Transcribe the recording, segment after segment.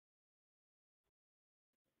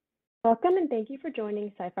Welcome and thank you for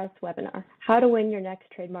joining Cypher's webinar, How to Win Your Next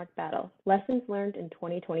Trademark Battle, Lessons Learned in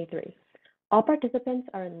 2023. All participants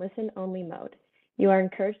are in listen-only mode. You are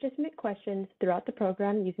encouraged to submit questions throughout the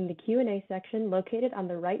program using the Q&A section located on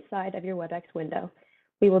the right side of your WebEx window.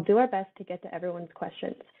 We will do our best to get to everyone's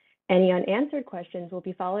questions. Any unanswered questions will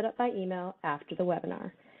be followed up by email after the webinar.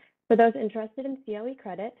 For those interested in CLE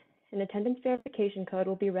credit, an attendance verification code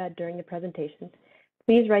will be read during the presentations.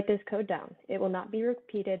 Please write this code down. It will not be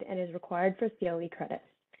repeated and is required for CLE credit.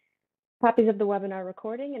 Copies of the webinar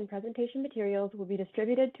recording and presentation materials will be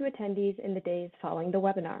distributed to attendees in the days following the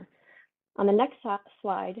webinar. On the next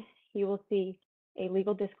slide, you will see a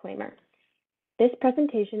legal disclaimer. This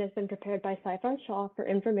presentation has been prepared by Cypher Shaw for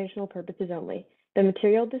informational purposes only. The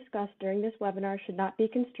material discussed during this webinar should not be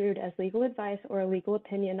construed as legal advice or a legal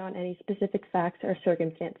opinion on any specific facts or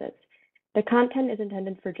circumstances. The content is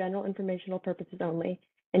intended for general informational purposes only,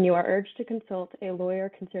 and you are urged to consult a lawyer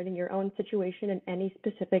concerning your own situation and any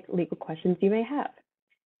specific legal questions you may have.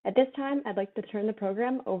 At this time, I'd like to turn the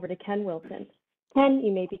program over to Ken Wilson. Ken,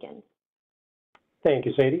 you may begin. Thank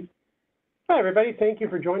you, Sadie. Hi, everybody. Thank you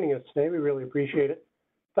for joining us today. We really appreciate it.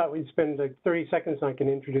 Thought we'd spend like 30 seconds and I can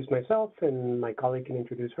introduce myself and my colleague can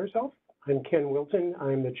introduce herself. I'm Ken Wilson.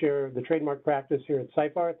 I'm the chair of the trademark practice here at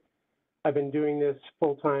Cypher. I've been doing this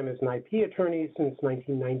full-time as an IP attorney since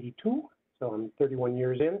 1992, so I'm 31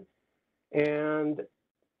 years in, and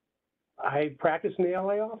I practice in the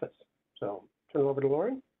LA office. So turn it over to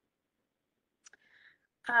Lauren.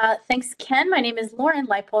 Thanks, Ken. My name is Lauren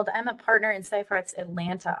Leipold. I'm a partner in Cypher's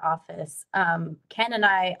Atlanta office. Ken and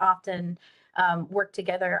I often work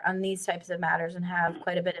together on these types of matters and have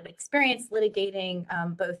quite a bit of experience litigating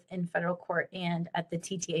both in federal court and at the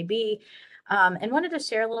TTAB. And wanted to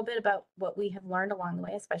share a little bit about what we have learned along the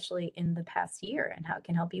way, especially in the past year, and how it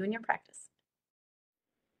can help you in your practice.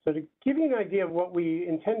 So to give you an idea of what we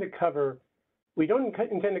intend to cover, we don't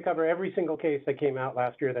intend to cover every single case that came out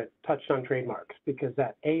last year that touched on trademarks, because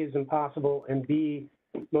that A is impossible, and B,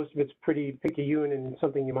 most of it's pretty picayune and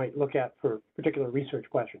something you might look at for particular research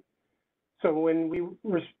questions. So when we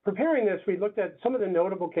were preparing this, we looked at some of the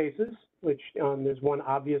notable cases, which there's one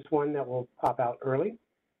obvious one that will pop out early,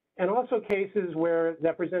 and also cases where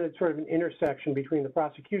that presented sort of an intersection between the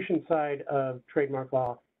prosecution side of trademark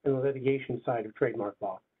law and the litigation side of trademark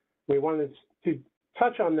law. We wanted to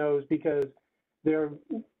touch on those because there are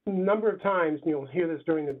a number of times, and you'll hear this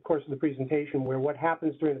during the course of the presentation, where what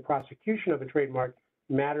happens during the prosecution of a trademark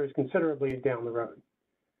matters considerably down the road.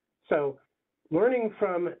 So learning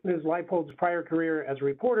from Ms. Leipold's prior career as a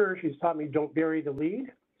reporter, she's taught me don't bury the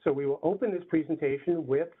lead. So we will open this presentation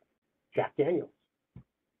with Jack Daniels.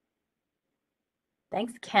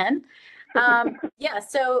 Thanks, Ken. Yeah,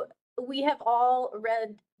 so we have all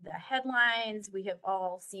read the headlines. We have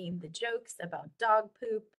all seen the jokes about dog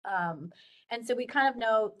poop. And so we kind of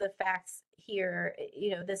know the facts here.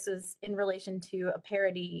 You know, this was in relation to a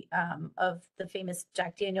parody of the famous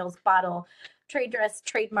Jack Daniels bottle trade dress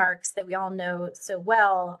trademarks that we all know so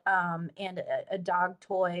well, and a dog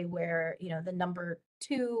toy where, you know, the number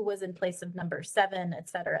 2 was in place of number 7, et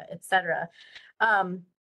cetera, et cetera.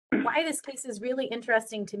 Why this case is really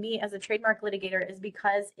interesting to me as a trademark litigator is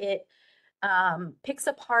because it picks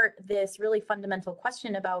apart this really fundamental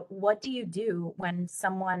question about what do you do when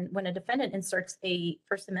a defendant inserts a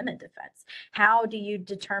First Amendment defense? How do you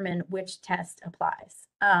determine which test applies?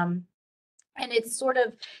 And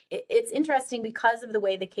it's interesting because of the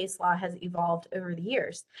way the case law has evolved over the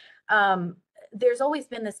years. There's always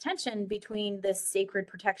been this tension between this sacred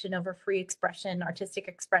protection over free expression, artistic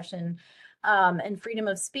expression, and freedom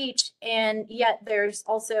of speech. And yet there's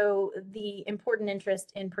also the important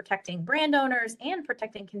interest in protecting brand owners and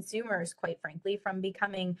protecting consumers, quite frankly, from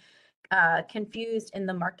becoming confused in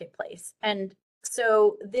the marketplace. And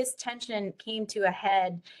so this tension came to a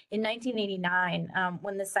head in 1989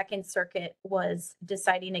 when the Second Circuit was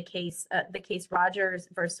deciding a case, the case Rogers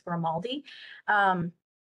versus Grimaldi,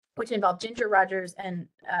 which involved Ginger Rogers and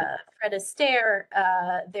Fred Astaire,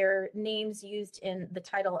 their names used in the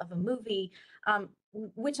title of a movie,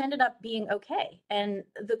 which ended up being okay. And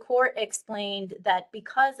the court explained that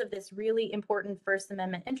because of this really important First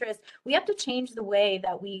Amendment interest, we have to change the way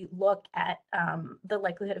that we look at the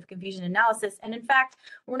likelihood of confusion analysis. And in fact,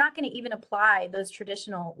 we're not going to even apply those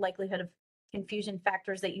traditional likelihood of confusion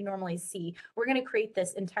factors that you normally see. We're going to create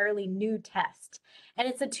this entirely new test. And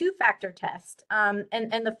it's a 2-factor test. And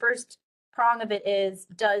the first prong of it is,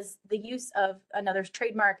 does the use of another's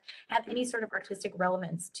trademark have any sort of artistic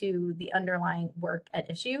relevance to the underlying work at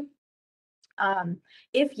issue?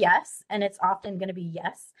 If yes, and it's often going to be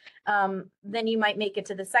yes, then you might make it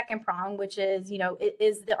to the second prong, which is,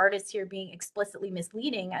 is the artist here being explicitly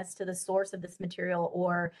misleading as to the source of this material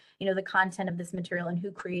or, the content of this material and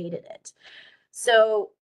who created it.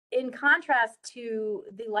 So in contrast to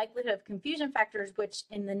the likelihood of confusion factors, which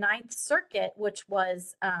in the Ninth Circuit, which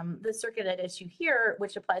was the circuit at issue here,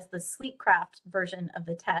 which applies the Sleekcraft version of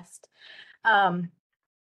the test,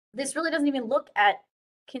 this really doesn't even look at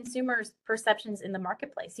consumers' perceptions in the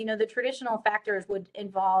marketplace. The traditional factors would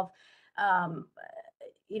involve,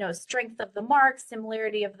 strength of the mark,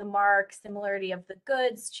 similarity of the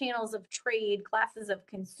goods, channels of trade, classes of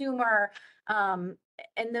consumer, and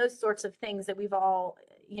those sorts of things that we've all,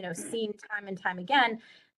 seen time and time again.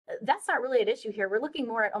 That's not really at issue here. We're looking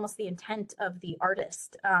more at almost the intent of the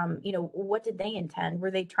artist. What did they intend?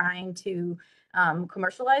 Were they trying to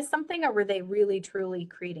commercialize something, or were they really truly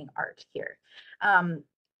creating art here?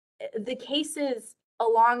 The cases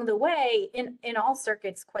along the way in all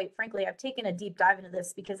circuits, quite frankly, I've taken a deep dive into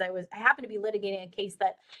this because I happened to be litigating a case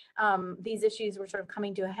that these issues were sort of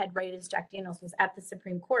coming to a head right as Jack Daniels was at the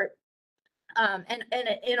Supreme Court. And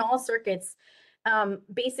in all circuits,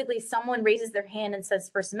 basically someone raises their hand and says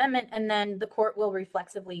First Amendment, and then the court will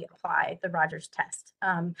reflexively apply the Rogers test.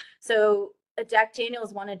 So Jack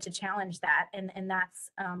Daniels wanted to challenge that, and that's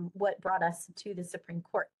what brought us to the Supreme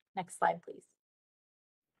Court. Next slide, please.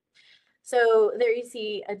 So there you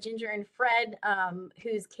see a Ginger and Fred,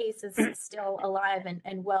 whose case is still alive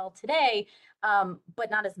and well today, but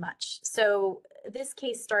not as much. So this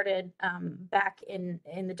case started back in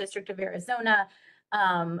the District of Arizona.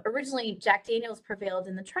 Originally, Jack Daniels prevailed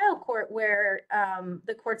in the trial court where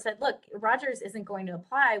the court said, look, Rogers isn't going to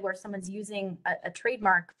apply where someone's using a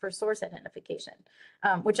trademark for source identification,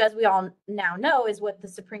 which, as we all now know, is what the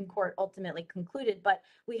Supreme Court ultimately concluded. But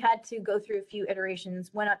we had to go through a few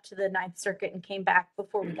iterations, went up to the Ninth Circuit and came back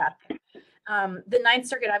before we got there. The Ninth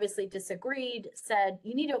Circuit obviously disagreed, said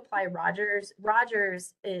you need to apply Rogers.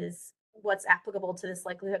 Rogers is what's applicable to this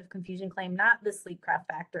likelihood of confusion claim, not the Sleekcraft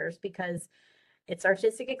factors, because it's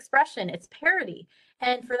artistic expression, it's parody.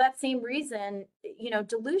 And for that same reason,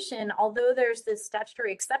 dilution, although there's this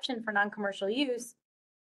statutory exception for non-commercial use,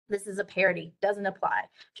 this is a parody, doesn't apply,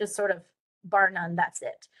 just sort of bar none, that's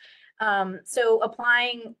it. So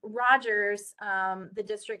applying Rogers, the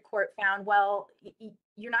district court found, well,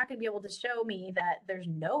 you're not going to be able to show me that there's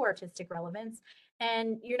no artistic relevance,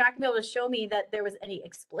 and you're not going to be able to show me that there was any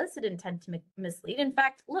explicit intent to mislead. In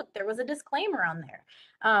fact, look, there was a disclaimer on there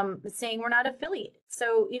saying we're not affiliated.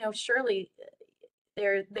 So, surely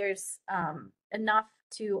there's enough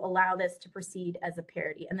to allow this to proceed as a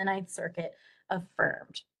parody, and the Ninth Circuit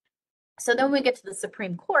affirmed. So then we get to the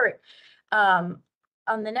Supreme Court. On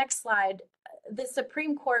the next slide, the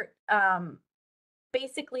Supreme Court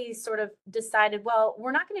basically sort of decided, well,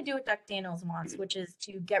 we're not going to do what Jack Daniels wants, which is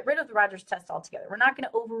to get rid of the Rogers test altogether. We're not going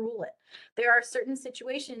to overrule it. There are certain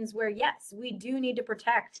situations where, yes, we do need to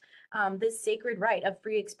protect this sacred right of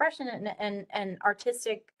free expression and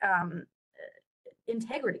artistic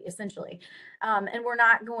integrity, essentially. And we're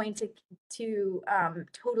not going to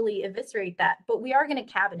totally eviscerate that, but we are going to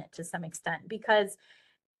cabin it to some extent, because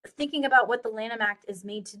thinking about what the Lanham Act is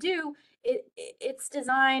made to do, it's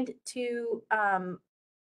designed to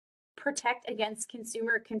protect against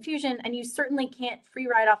consumer confusion, and you certainly can't free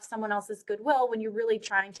ride off someone else's goodwill when you're really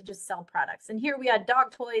trying to just sell products. And here we had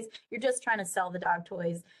dog toys, you're just trying to sell the dog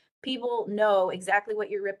toys. People know exactly what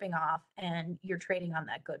you're ripping off, and you're trading on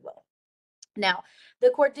that goodwill. Now, the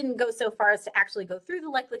court didn't go so far as to actually go through the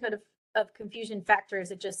likelihood of confusion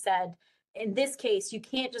factors. It just said, in this case, you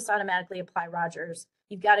can't just automatically apply Rogers.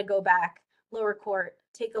 You've got to go back, lower court,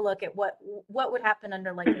 take a look at what would happen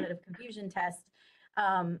under likelihood of confusion test.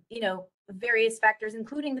 Various factors,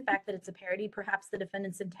 including the fact that it's a parody. Perhaps the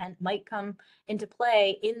defendant's intent might come into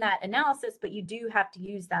play in that analysis, but you do have to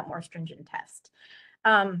use that more stringent test.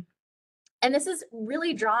 And this is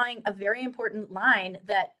really drawing a very important line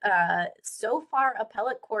that so far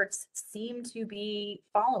appellate courts seem to be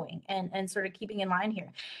following and sort of keeping in line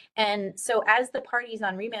here. And so as the parties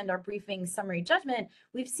on remand are briefing summary judgment,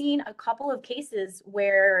 we've seen a couple of cases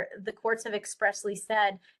where the courts have expressly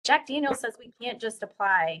said, Jack Daniels says we can't just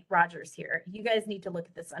apply Rogers here. You guys need to look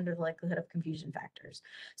at this under the likelihood of confusion factors.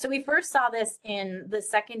 So we first saw this in the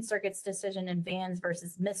Second Circuit's decision in Vans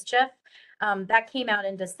versus Mischief. That came out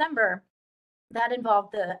in December. That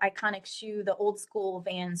involved the iconic shoe, the old school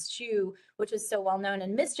Vans shoe, which is so well known.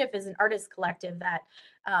 And Mischief is an artist collective that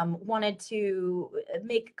wanted to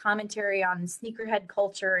make commentary on sneakerhead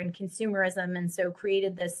culture and consumerism, and so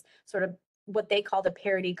created this sort of what they called a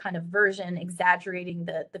parody kind of version, exaggerating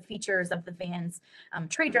the features of the Vans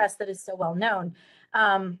trade dress that is so well known.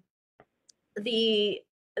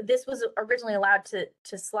 This was originally allowed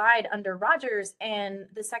to slide under Rogers, and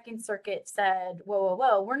the Second Circuit said,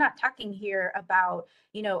 whoa, we're not talking here about,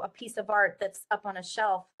 you know, a piece of art that's up on a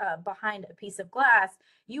shelf behind a piece of glass.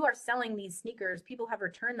 You are selling these sneakers. People have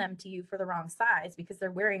returned them to you for the wrong size because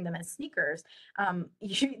they're wearing them as sneakers.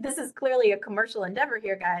 This is clearly a commercial endeavor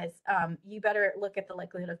here, guys. You better look at the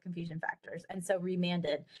likelihood of confusion factors. And so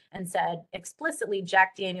remanded and said explicitly,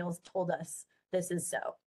 Jack Daniels told us this is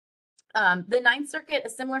so. The Ninth Circuit, a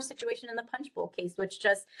similar situation in the Punch Bowl case, which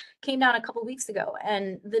just came down a couple weeks ago.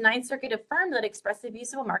 And the Ninth Circuit affirmed that expressive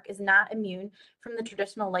use of a mark is not immune from the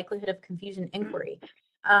traditional likelihood of confusion inquiry.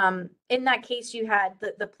 In that case, you had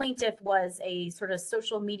the plaintiff was a sort of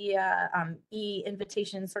social media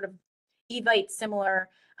e-invitation, sort of Evite similar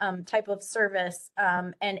type of service.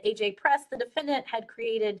 And AJ Press, the defendant, had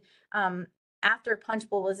created after Punch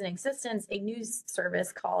Bowl was in existence, a news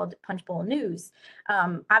service called Punch Bowl News.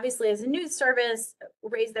 Obviously, as a news service,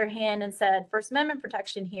 raised their hand and said First Amendment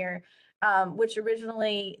protection here, which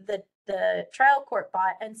originally the trial court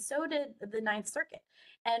bought, and so did the Ninth Circuit.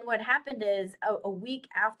 And what happened is a week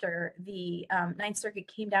after the Ninth Circuit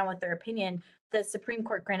came down with their opinion, the Supreme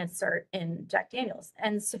Court granted cert in Jack Daniels.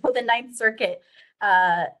 And so the Ninth Circuit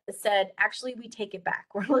said, actually, we take it back.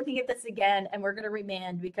 We're looking at this again, and we're going to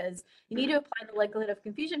remand because you need to apply the likelihood of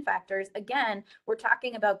confusion factors. Again, we're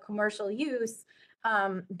talking about commercial use.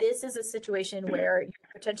 This is a situation where you're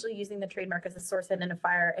potentially using the trademark as a source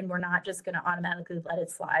identifier, and we're not just going to automatically let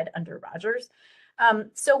it slide under Rogers.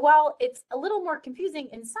 So while it's a little more confusing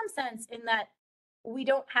in some sense in that we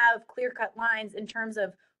don't have clear-cut lines in terms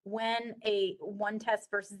of when one test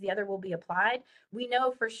versus the other will be applied, we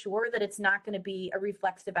know for sure that it's not going to be a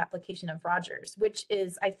reflexive application of Rogers, which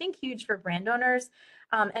is, I think, huge for brand owners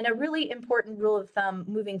and a really important rule of thumb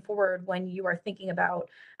moving forward when you are thinking about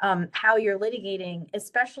how you're litigating,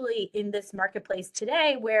 especially in this marketplace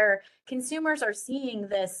today where consumers are seeing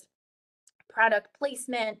this product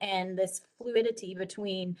placement and this fluidity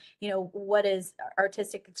between, you know, what is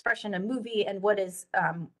artistic expression, a movie, and what is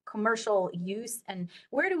commercial use, and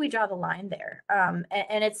where do we draw the line there?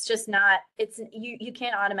 And it's just not, you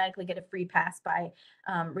can't automatically get a free pass by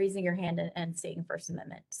raising your hand and saying First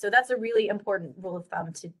Amendment. So that's a really important rule of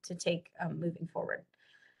thumb to take moving forward.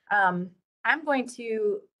 I'm going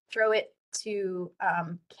to throw it to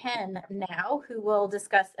Ken now, who will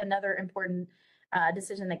discuss another important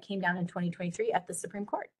decision that came down in 2023 at the Supreme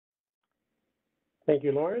Court. Thank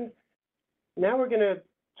you, Lauren. Now we're going to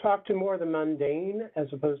talk to more of the mundane as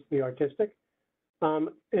opposed to the artistic.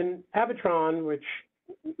 In Abitron, which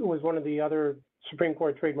was one of the other Supreme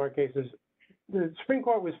Court trademark cases, the Supreme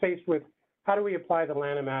Court was faced with how do we apply the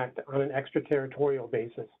Lanham Act on an extraterritorial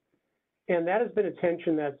basis? And that has been a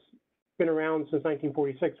tension that's been around since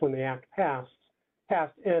 1946 when the Act passed.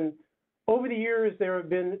 And over the years, there have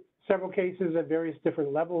been several cases at various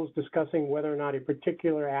different levels discussing whether or not a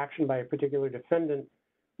particular action by a particular defendant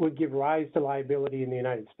would give rise to liability in the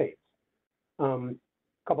United States. A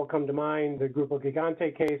couple come to mind, the Grupo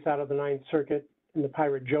Gigante case out of the Ninth Circuit and the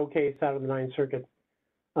Pirate Joe case out of the Ninth Circuit.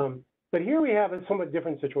 But here we have a somewhat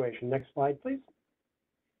different situation. Next slide, please.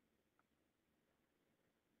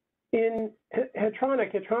 In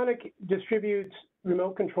Hetronic distributes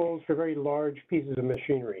remote controls for very large pieces of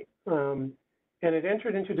machinery. And it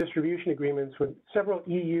entered into distribution agreements with several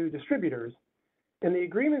EU distributors. And the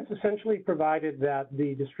agreements essentially provided that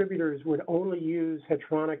the distributors would only use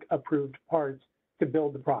Hetronic-approved parts to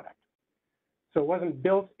build the product. So it wasn't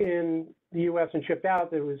built in the US and shipped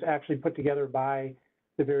out, it was actually put together by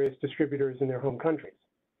the various distributors in their home countries.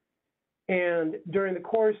 And during the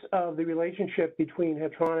course of the relationship between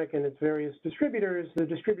Hetronic and its various distributors, the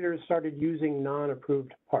distributors started using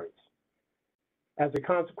non-approved parts. As a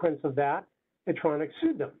consequence of that, Hetronic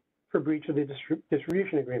sued them for breach of the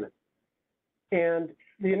distribution agreement. And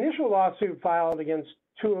the initial lawsuit filed against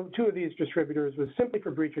two of these distributors was simply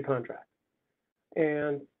for breach of contract.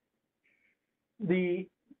 And the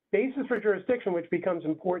basis for jurisdiction, which becomes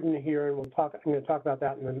important here, and I'm going to talk about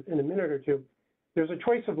that in a minute or two, there's a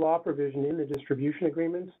choice of law provision in the distribution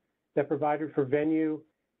agreements that provided for venue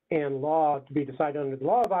and law to be decided under the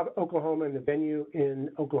law of Oklahoma and the venue in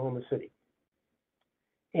Oklahoma City.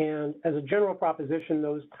 And as a general proposition,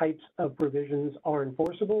 those types of provisions are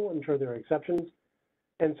enforceable. I'm sure there are exceptions.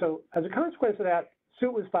 And so as a consequence of that,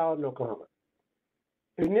 suit was filed in Oklahoma.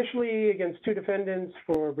 Initially against two defendants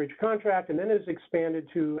for breach of contract, and then it was expanded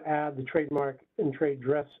to add the trademark and trade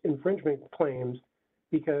dress infringement claims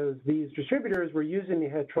because these distributors were using the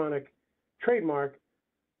Hetronic trademark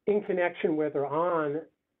in connection with or on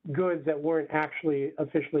goods that weren't actually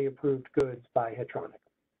officially approved goods by Hetronic.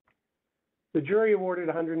 The jury awarded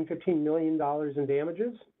 $115 million in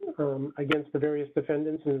damages against the various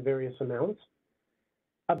defendants in various amounts.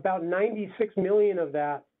 About 96 million of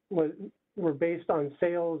that were based on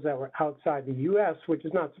sales that were outside the US, which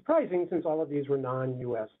is not surprising since all of these were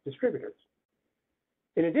non-US distributors.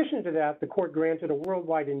 In addition to that, the court granted a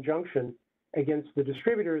worldwide injunction against the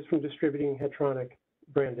distributors from distributing Hetronic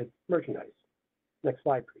branded merchandise. Next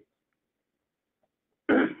slide, please.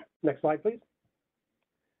 Next slide, please.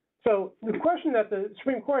 So the question that the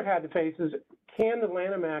Supreme Court had to face is, can the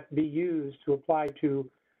Lanham Act be used to apply to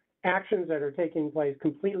actions that are taking place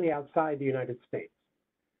completely outside the United States?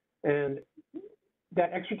 And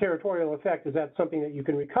that extraterritorial effect, is that something that you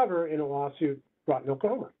can recover in a lawsuit brought in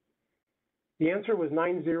Oklahoma? The answer was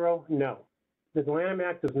 9-0, no. The Lanham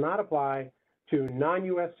Act does not apply to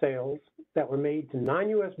non-US sales that were made to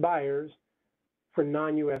non-US buyers for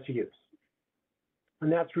non-US use.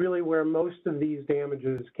 And that's really where most of these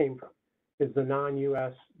damages came from, is the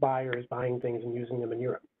non-US buyers buying things and using them in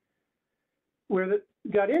Europe. Where it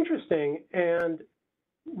got interesting, and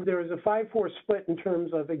there was a 5-4 split in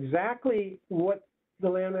terms of exactly what the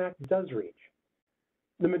Lanham Act does reach.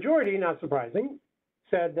 The majority, not surprising,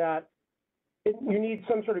 said that you need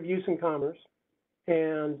some sort of use in commerce,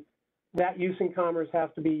 and that use in commerce has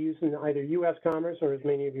to be used in either US commerce or, as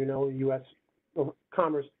many of you know, US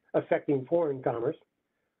commerce affecting foreign commerce.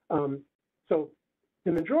 So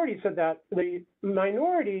the majority said that. The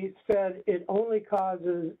minority said it only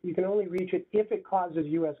causes, you can only reach it if it causes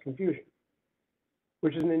US confusion,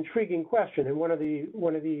 which is an intriguing question. And one of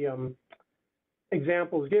the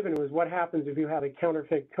examples given was, what happens if you have a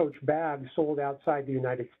counterfeit Coach bag sold outside the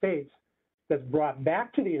United States that's brought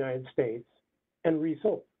back to the United States and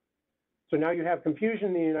resold? So now you have confusion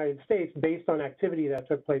in the United States based on activity that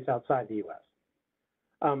took place outside the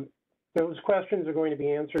US. Those questions are going to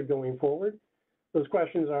be answered going forward. Those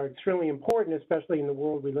questions are extremely important, especially in the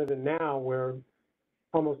world we live in now, where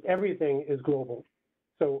almost everything is global.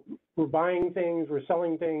 So we're buying things, we're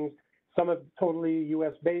selling things, some of it totally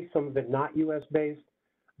US-based, some of it not US-based.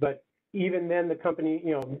 But even then, the company,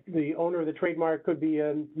 you know, the owner of the trademark could be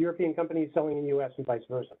a European company selling in US and vice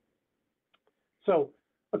versa. So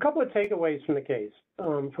a couple of takeaways from the case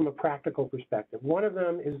from a practical perspective. One of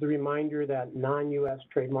them is the reminder that non-US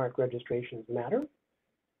trademark registrations matter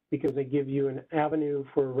because they give you an avenue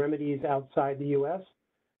for remedies outside the US.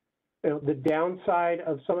 You know, the downside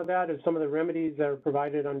of some of that is some of the remedies that are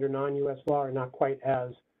provided under non-US law are not quite as,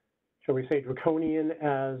 shall we say, draconian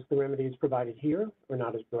as the remedies provided here, or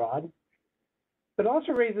not as broad. But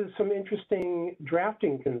also raises some interesting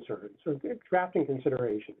drafting concerns or drafting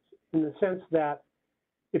considerations, in the sense that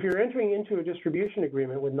if you're entering into a distribution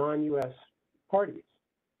agreement with non-US parties,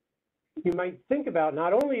 you might think about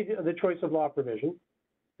not only the choice of law provision,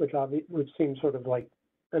 which seems sort of like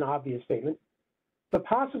an obvious statement, but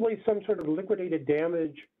possibly some sort of liquidated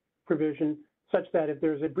damage provision, such that if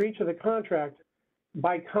there's a breach of the contract,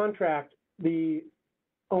 by contract, the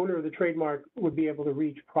owner of the trademark would be able to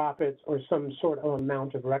reach profits or some sort of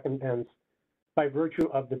amount of recompense by virtue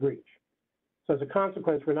of the breach. So as a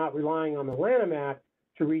consequence, we're not relying on the Lanham Act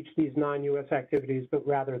to reach these non-US activities, but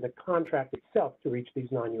rather the contract itself to reach these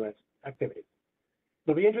non-US activities.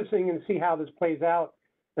 It'll be interesting to see how this plays out,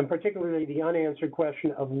 and particularly the unanswered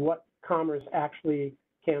question of what commerce actually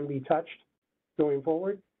can be touched going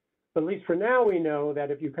forward. But at least for now, we know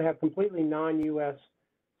that if you have completely non-US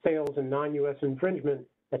sales and non-US infringement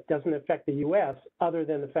that doesn't affect the US, other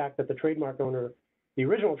than the fact that the trademark owner, the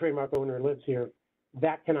original trademark owner, lives here,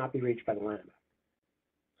 that cannot be reached by the Lanham Act.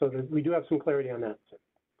 So we do have some clarity on that.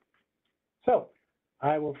 So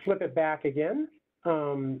I will flip it back again,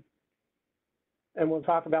 and we'll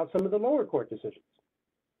talk about some of the lower court decisions.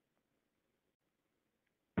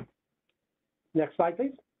 Next slide,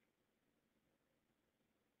 please.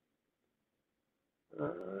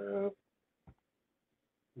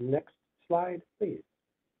 Next slide, please.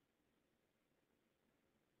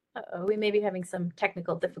 Uh-oh, we may be having some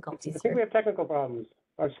technical difficulties I think here. we have technical problems.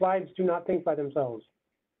 Our slides do not think by themselves.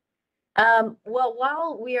 Well,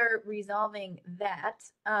 while we are resolving that,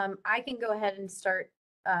 I can go ahead and start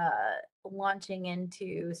launching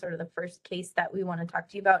into sort of the first case that we want to talk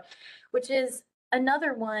to you about, which is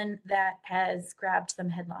another one that has grabbed some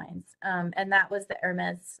headlines, and that was the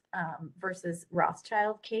Hermes versus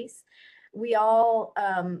Rothschild case. We all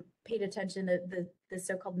paid attention to the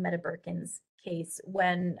so-called Meta Birkins case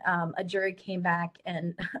when a jury came back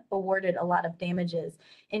and awarded a lot of damages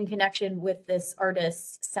in connection with this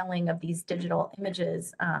artist's selling of these digital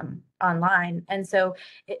images online. And so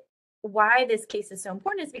why this case is so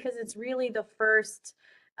important is because it's really the first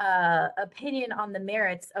opinion on the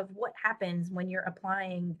merits of what happens when you're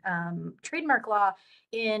applying trademark law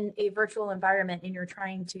in a virtual environment and you're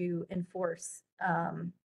trying to enforce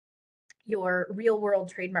your real world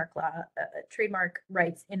trademark law, trademark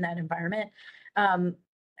rights in that environment.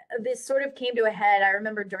 This sort of came to a head. I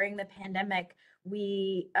remember during the pandemic,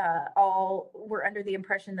 we all were under the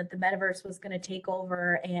impression that the metaverse was going to take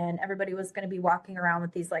over and everybody was going to be walking around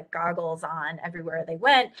with these like goggles on everywhere they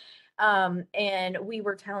went. And we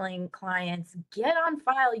were telling clients, get on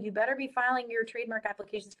file. You better be filing your trademark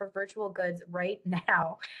applications for virtual goods right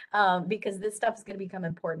now, because this stuff is going to become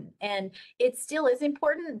important. And it still is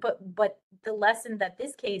important, but the lesson that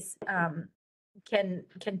this case can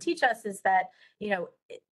teach us is that, you know,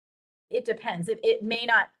 it depends. It may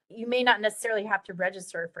not, you may not necessarily have to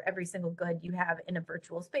register for every single good you have in a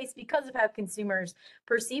virtual space because of how consumers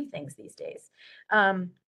perceive things these days.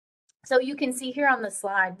 So you can see here on the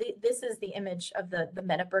slide, this is the image of the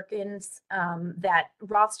Meta Birkins that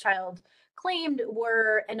Rothschild claimed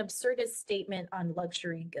were an absurdist statement on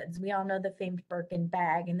luxury goods. We all know the famed Birkin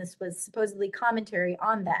bag, and this was supposedly commentary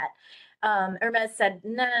on that. Hermes said,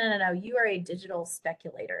 no, you are a digital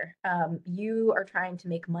speculator. You are trying to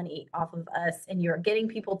make money off of us, and you're getting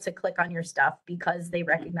people to click on your stuff because they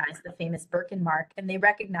recognize the famous Birkin mark, and they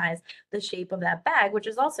recognize the shape of that bag, which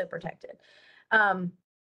is also protected.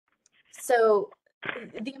 So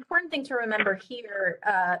the important thing to remember here,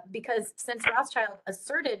 because since Rothschild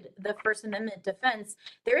asserted the First Amendment defense,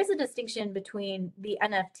 there is a distinction between the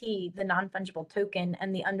NFT, the non-fungible token,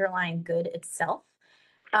 and the underlying good itself.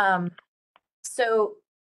 So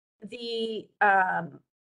the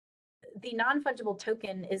non-fungible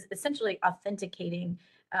token is essentially authenticating,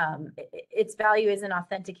 its value isn't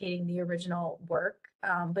authenticating the original work,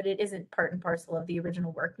 but it isn't part and parcel of the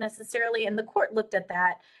original work necessarily. And the court looked at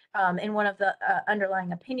that in one of the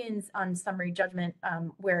underlying opinions on summary judgment,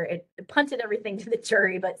 where it punted everything to the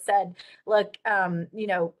jury, but said, look, you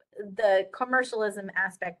know, the commercialism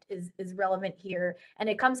aspect is relevant here, and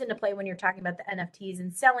it comes into play when you're talking about the NFTs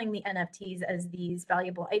and selling the NFTs as these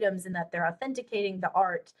valuable items, and that they're authenticating the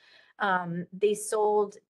art. They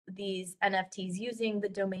sold these NFTs using the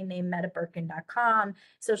domain name metabirkin.com,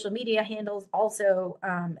 social media handles also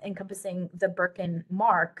encompassing the Birkin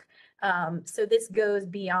mark. So this goes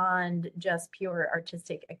beyond just pure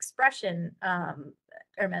artistic expression,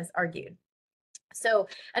 Hermes argued. So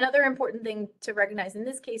another important thing to recognize in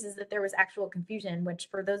this case is that there was actual confusion, which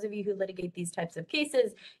for those of you who litigate these types of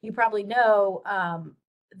cases, you probably know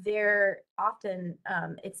they're often,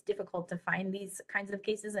 it's difficult to find these kinds of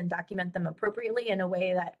cases and document them appropriately in a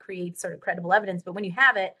way that creates sort of credible evidence. But when you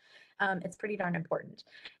have it, it's pretty darn important.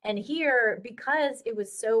 And here, because it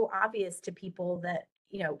was so obvious to people that,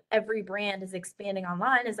 you know, every brand is expanding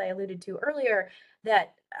online, as I alluded to earlier,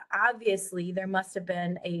 that obviously there must have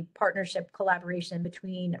been a partnership collaboration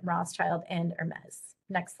between Rothschild and Hermes.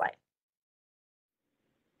 Next slide.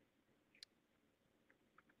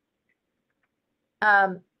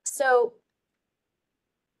 So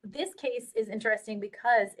this case is interesting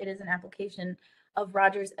because it is an application of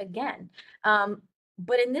Rogers again.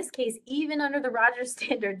 But in this case, even under the Rogers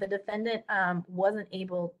standard, the defendant wasn't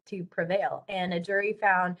able to prevail, and a jury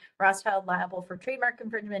found Rothschild liable for trademark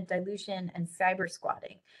infringement, dilution, and cyber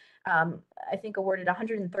squatting. I think awarded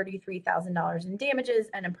 $133,000 in damages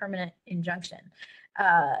and a permanent injunction.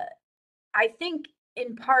 I think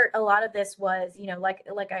in part, a lot of this was, you know,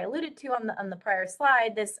 like I alluded to on the prior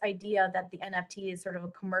slide, this idea that the NFT is sort of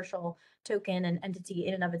a commercial token and entity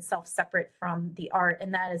in and of itself, separate from the art,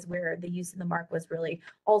 and that is where the use of the mark was really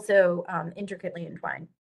also intricately entwined.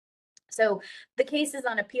 So the case is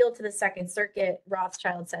on appeal to the Second Circuit.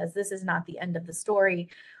 Rothschild says this is not the end of the story.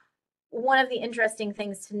 One of the interesting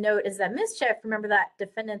things to note is that Mischief, remember that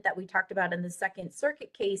defendant that we talked about in the Second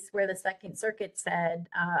Circuit case, where the Second Circuit said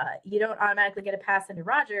you don't automatically get a pass into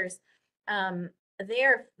Rogers.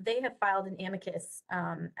 They have filed an amicus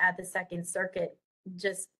at the Second Circuit,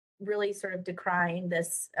 just really sort of decrying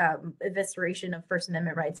this evisceration of First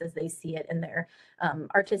Amendment rights as they see it in their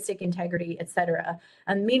artistic integrity, et cetera.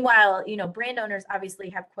 And meanwhile, you know, brand owners obviously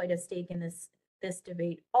have quite a stake in this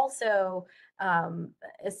debate also,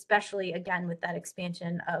 especially again with that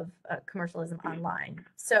expansion of commercialism online.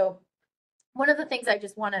 So one of the things I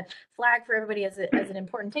just want to flag for everybody as an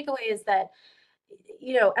important takeaway is that,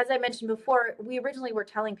 you know, as I mentioned before, we originally were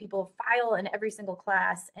telling people file in every single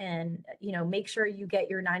class and, you know, make sure you get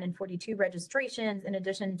your 9 and 42 registrations in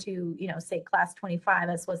addition to, you know, say class 25,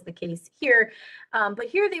 as was the case here. But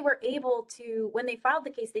here they were able to, when they filed the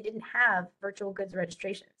case, they didn't have virtual goods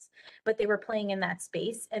registrations, but they were playing in that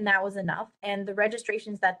space, and that was enough. And the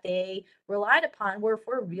registrations that they relied upon were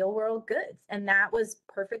for real world goods, and that was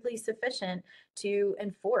perfectly sufficient to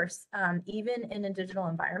enforce, even in a digital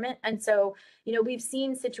environment. And so, you know, we've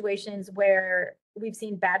seen situations where we've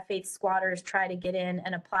seen bad faith squatters try to get in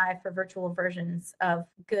and apply for virtual versions of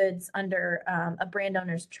goods under a brand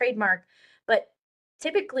owner's trademark. But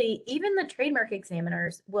typically, even the trademark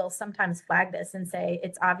examiners will sometimes flag this and say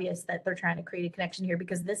it's obvious that they're trying to create a connection here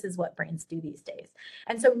because this is what brands do these days.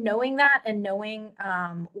 And so knowing that and knowing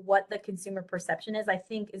what the consumer perception is, I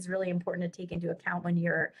think is really important to take into account when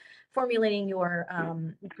you're formulating your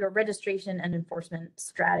registration and enforcement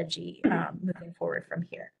strategy moving forward from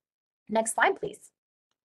here. Next slide, please.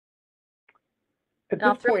 And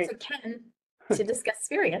I'll throw it to Ken to discuss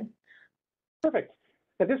Experian. Perfect.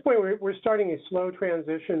 At this point, we're starting a slow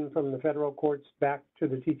transition from the federal courts back to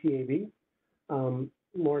the TTAB.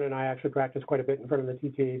 Lauren and I actually practice quite a bit in front of the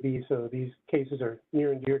TTAB, so these cases are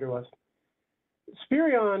near and dear to us.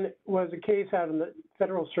 Experian was a case out in the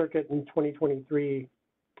Federal Circuit in 2023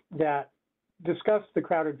 that discussed the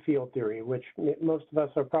crowded field theory, which most of us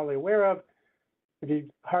are probably aware of. If you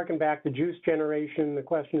harken back to juice generation, the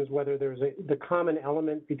question is whether there's the common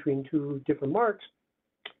element between two different marks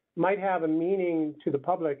might have a meaning to the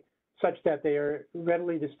public such that they are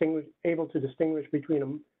readily able to distinguish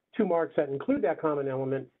between two marks that include that common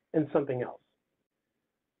element and something else.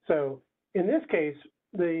 So in this case,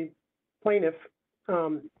 the plaintiff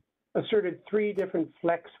asserted 3 different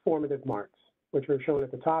flex formative marks, which are shown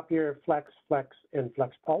at the top here: flex, flex, and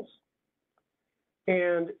flex pulse.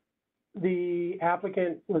 And the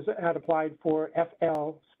applicant had applied for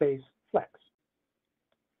FL space flex.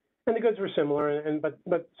 And the goods were similar,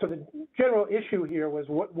 but so the general issue here was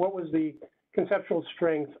what was the conceptual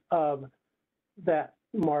strength of that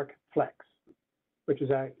mark flex, which is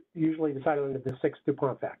usually decided under the 6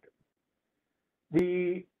 DuPont factor.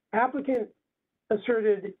 The applicant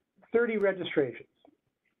asserted 30 registrations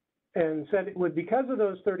and said it would, because of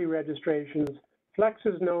those 30 registrations, flex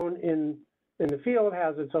is known in the field,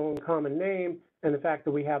 has its own common name, and the fact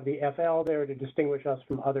that we have the FL there to distinguish us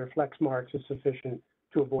from other flex marks is sufficient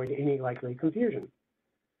to avoid any likely confusion.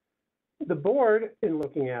 The board, in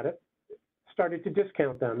looking at it, started to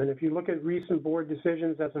discount them. And if you look at recent board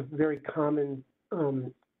decisions, that's a very common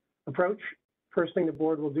approach. First thing the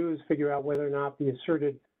board will do is figure out whether or not the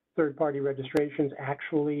asserted third-party registrations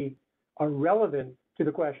actually are relevant to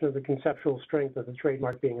the question of the conceptual strength of the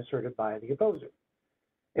trademark being asserted by the opposer.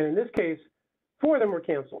 And in this case, 4 of them were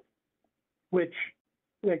canceled, which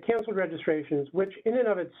canceled registrations, which in and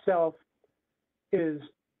of itself is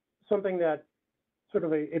something that sort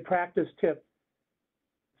of a practice tip.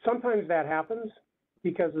 Sometimes that happens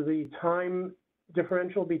because of the time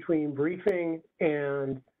differential between briefing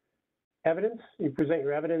and evidence. You present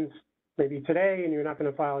your evidence maybe today, and you're not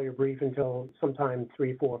going to file your brief until sometime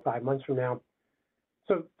 3, 4, 5 months from now.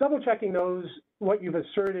 So double checking those, what you've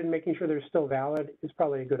asserted, and making sure they're still valid is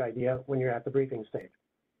probably a good idea when you're at the briefing stage.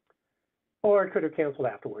 Or it could have canceled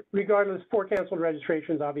afterward. Regardless, 4 canceled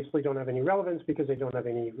registrations obviously don't have any relevance because they don't have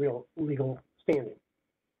any real legal standing.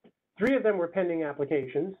 3 of them were pending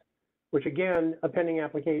applications, which again, a pending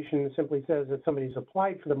application simply says that somebody's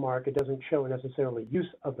applied for the mark. It doesn't show necessarily use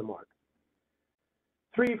of the mark.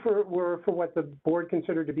 3 were for what the board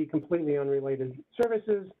considered to be completely unrelated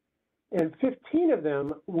services, and 15 of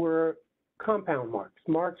them were compound marks,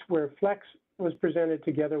 marks where flex was presented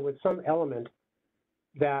together with some element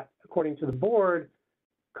that, according to the board,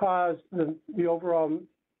 caused the overall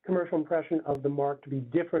commercial impression of the mark to be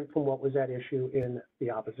different from what was at issue in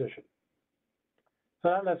the opposition.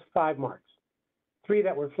 So that's 5 marks. 3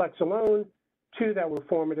 that were flex alone, 2 that were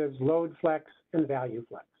formatives, load flex, and value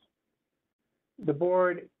flex. The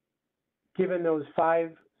board, given those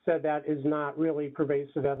 5, said that is not really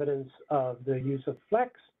pervasive evidence of the use of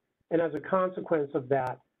flex, and as a consequence of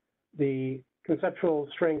that, the conceptual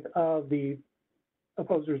strength of the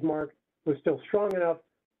opposer's mark was still strong enough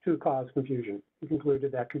to cause confusion. He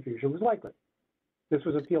concluded that confusion was likely. This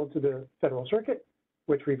was appealed to the Federal Circuit,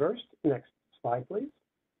 which reversed. Next slide, please.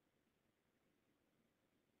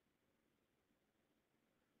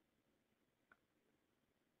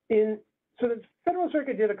 So the Federal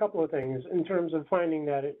Circuit did a couple of things in terms of finding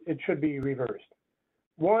that it should be reversed.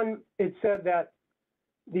 One, it said that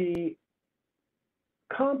the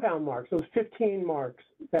compound marks, those 15 marks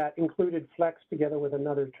that included flex together with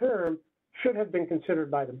another term, should have been considered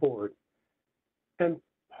by the board. And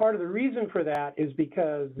part of the reason for that is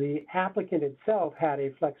because the applicant itself had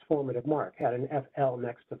a flex formative mark, had an FL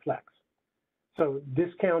next to flex. So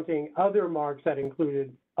discounting other marks that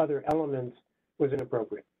included other elements was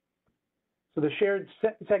inappropriate. So the shared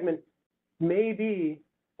segment may be,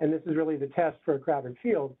 and this is really the test for a crowded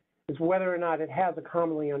field, is whether or not it has a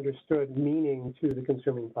commonly understood meaning to the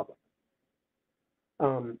consuming public.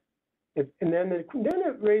 And then it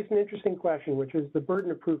raised an interesting question, which is the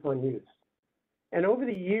burden of proof on use. And over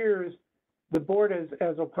the years, the board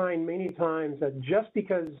has opined many times that just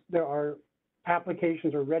because there are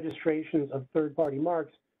applications or registrations of third-party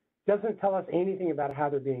marks doesn't tell us anything about how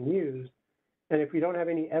they're being used. And if we don't have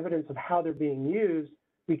any evidence of how they're being used,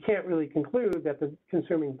 we can't really conclude that the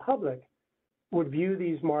consuming public would view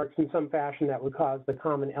these marks in some fashion that would cause the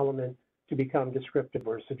common element to become descriptive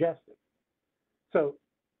or suggestive. So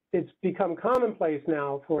it's become commonplace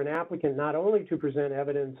now for an applicant not only to present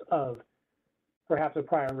evidence of perhaps a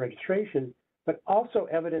prior registration, but also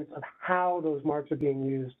evidence of how those marks are being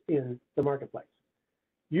used in the marketplace.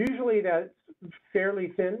 Usually that's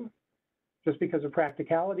fairly thin, just because of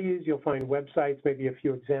practicalities. You'll find websites, maybe a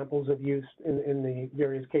few examples of use in the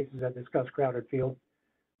various cases that discuss crowded field.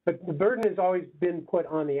 But the burden has always been put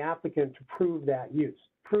on the applicant to prove that use,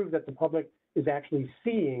 prove that the public is actually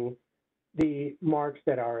seeing the marks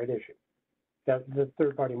that are at issue, the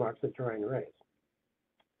third-party marks that they're trying to raise.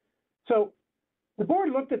 So the board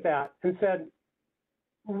looked at that and said,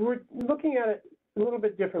 we're looking at it a little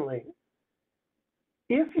bit differently.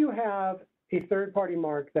 If you have a third-party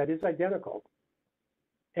mark that is identical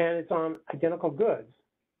and it's on identical goods,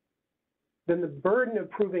 then the burden of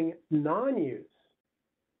proving non-use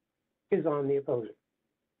is on the opposer.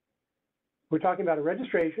 We're talking about a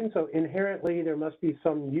registration, so inherently there must be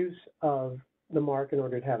some use of the mark in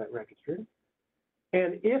order to have it registered.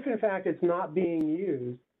 And if in fact it's not being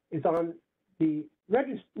used, it's on the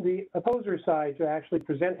opposer side to actually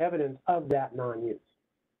present evidence of that non-use.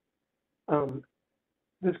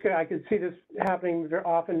 I could see this happening very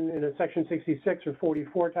often in a Section 66 or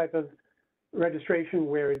 44 type of registration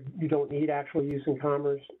where you don't need actual use in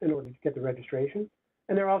commerce in order to get the registration.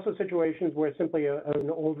 And there are also situations where simply an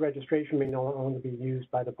old registration may no longer be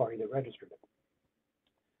used by the party that registered it.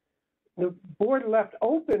 The board left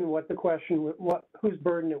open what the question, whose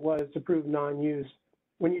burden it was to prove non-use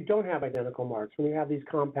when you don't have identical marks, when you have these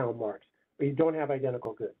compound marks, or you don't have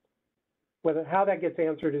identical goods. How that gets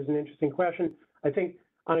answered is an interesting question. I think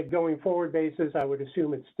on a going forward basis, I would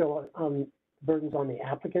assume it's still burdens on the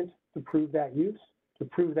applicant to prove that use, to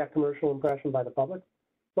prove that commercial impression by the public,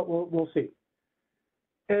 but we'll see.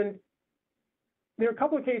 And there are a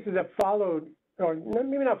couple of cases that followed, or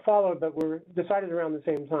maybe not followed, but were decided around the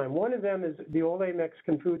same time. One of them is the Ole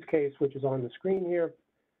Mexican Foods case, which is on the screen here,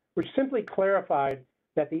 which simply clarified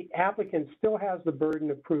that the applicant still has the burden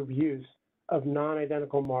to prove use of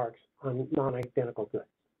non-identical marks on non-identical goods.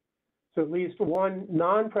 So at least one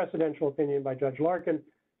non-precedential opinion by Judge Larkin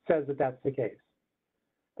says that that's the case.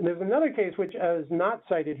 And there's another case which is not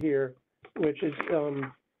cited here, which is,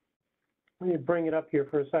 let me bring it up here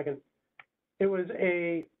for a second. It was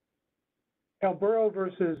a El Burro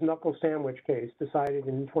versus Knuckle Sandwich case decided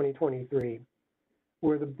in 2023,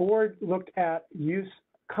 where the board looked at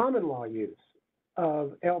common law use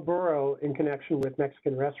of El Burro in connection with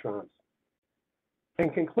Mexican restaurants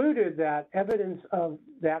and concluded that evidence of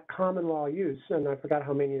that common law use, and I forgot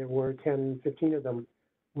how many there were, 10, 15 of them,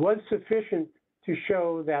 was sufficient to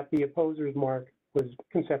show that the opposer's mark was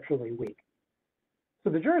conceptually weak. So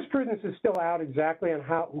the jurisprudence is still out exactly on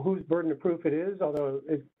whose burden of proof it is, although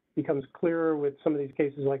it becomes clearer with some of these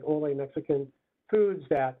cases like Ole Mexican Foods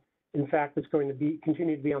that, in fact, it's going to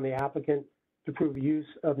continue to be on the applicant to prove use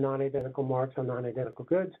of non-identical marks on non-identical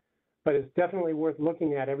goods. But it's definitely worth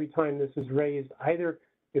looking at every time this is raised, either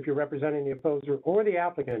if you're representing the opposer or the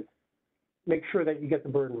applicant, make sure that you get the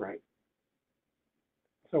burden right.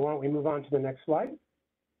 So why don't we move on to the next slide?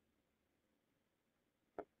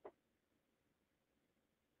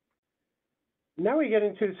 Now we get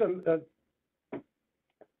into some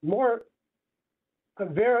more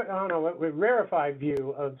rarefied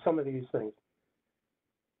view of some of these things.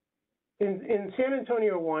 In San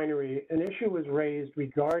Antonio Winery, an issue was raised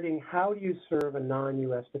regarding how do you serve a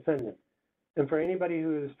non-U.S. defendant. And for anybody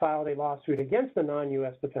who has filed a lawsuit against a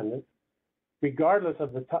non-U.S. defendant, regardless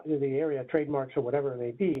of the area, trademarks or whatever it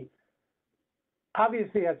may be,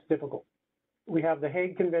 obviously that's difficult. We have the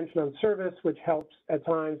Hague Convention on Service, which helps at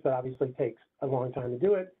times, but obviously takes a long time to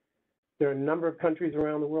do it. There are a number of countries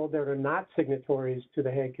around the world that are not signatories to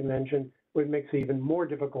the Hague Convention, which makes it even more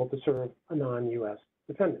difficult to serve a non-U.S.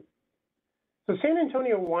 defendant. So San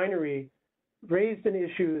Antonio Winery raised an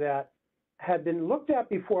issue that had been looked at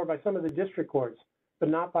before by some of the district courts, but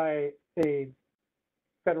not by a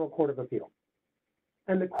federal court of appeal.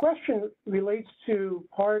 And the question relates to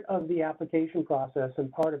part of the application process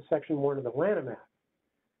and part of Section 1 of the Lanham Act.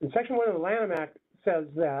 And Section 1 of the Lanham Act says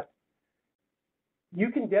that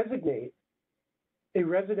you can designate a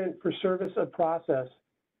resident for service of process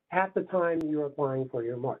at the time you're applying for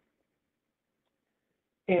your mark.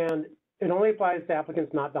 And it only applies to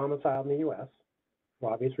applicants not domiciled in the U.S.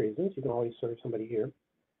 for obvious reasons. You can always serve somebody here.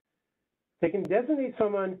 They can designate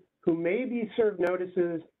someone who may be served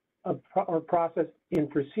notices or process in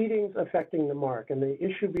proceedings affecting the mark. And the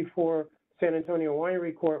issue before San Antonio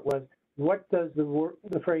Winery Court was, what does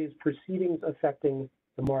the phrase proceedings affecting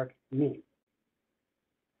the mark mean?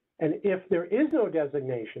 And if there is no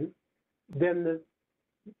designation, then the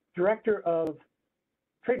director of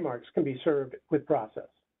trademarks can be served with process,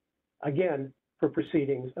 again, for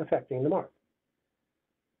proceedings affecting the mark.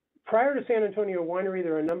 Prior to San Antonio Winery,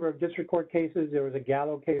 there were a number of district court cases. There was a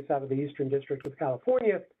Gallo case out of the Eastern District of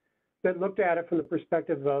California that looked at it from the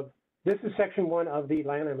perspective of, this is Section 1 of the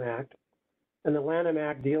Lanham Act, and the Lanham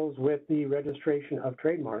Act deals with the registration of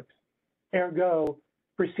trademarks. Ergo,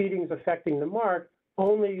 proceedings affecting the mark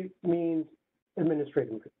only means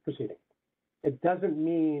administrative proceedings. It doesn't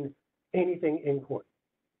mean anything in court.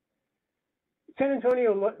 San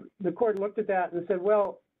Antonio, the court looked at that and said,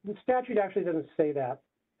 well, the statute actually doesn't say that.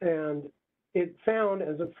 And it found,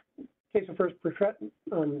 as a case of first impression,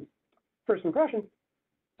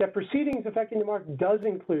 that proceedings affecting the mark does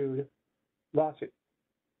include lawsuit,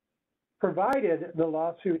 provided the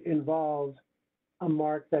lawsuit involves a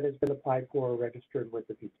mark that has been applied for or registered with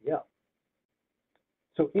the PTO.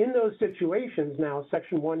 So in those situations now,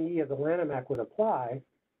 Section 1E of the Lanham Act would apply,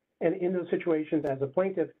 and in those situations as a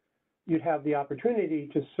plaintiff, you'd have the opportunity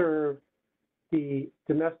to serve the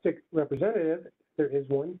domestic representative, if there is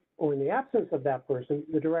one, or in the absence of that person,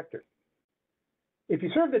 the director. If you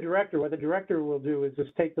serve the director, what the director will do is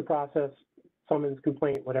just take the process, summons,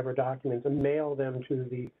 complaint, whatever documents, and mail them to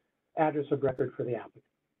the address of record for the applicant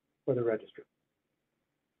or the registrar.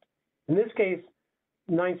 In this case,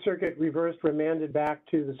 Ninth Circuit reversed, remanded back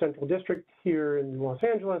to the Central District here in Los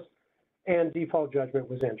Angeles, and default judgment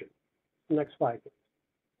was entered. Next slide, please.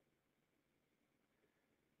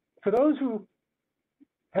 For those who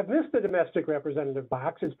have missed the domestic representative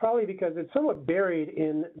box, it's probably because it's somewhat buried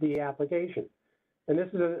in the application. And this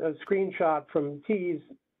is a screenshot from Tees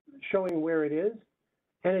showing where it is.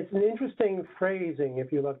 And it's an interesting phrasing,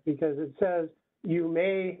 if you look, because it says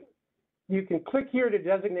you can click here to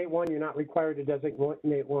designate one. You're not required to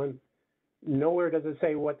designate one. Nowhere does it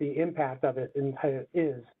say what the impact of it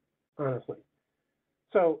is, honestly.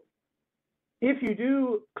 So if you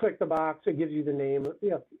do click the box, it gives you the name,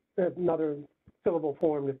 another fillable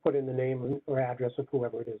form to put in the name or address of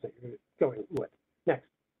whoever it is that you're going with. Next.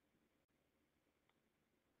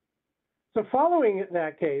 So following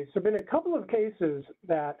that case, there have been a couple of cases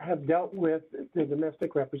that have dealt with the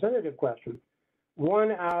domestic representative question.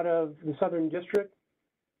 One out of the Southern District,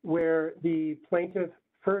 where the plaintiff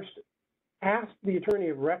first asked the attorney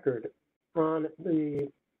of record on the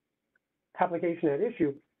application at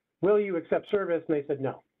issue, will you accept service? And they said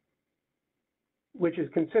no, which is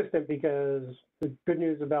consistent because the good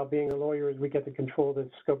news about being a lawyer is we get to control the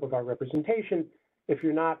scope of our representation. If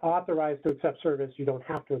you're not authorized to accept service, you don't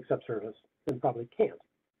have to accept service and probably can't.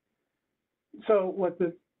 So what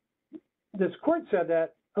this court said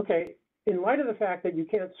that, okay, in light of the fact that you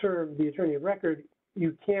can't serve the attorney of record,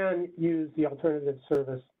 you can use the alternative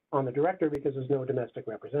service on the director because there's no domestic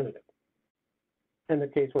representative. And the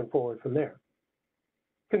case went forward from there.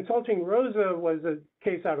 Consulting Rosa was a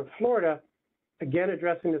case out of Florida, again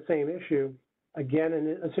addressing the same issue, again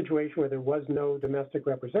in a situation where there was no domestic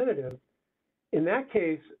representative. In that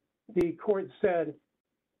case, the court said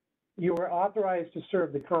you are authorized to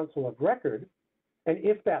serve the consul of record, and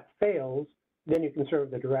if that fails, then you can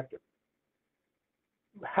serve the director.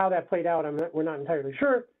 How that played out, we're not entirely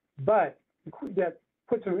sure, but that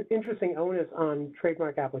puts an interesting onus on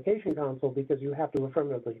trademark application counsel because you have to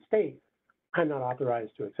affirmatively state, I'm not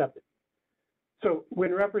authorized to accept it. So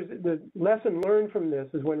when the lesson learned from this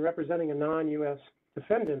is when representing a non-U.S.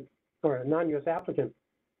 defendant or a non-U.S. applicant,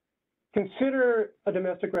 consider a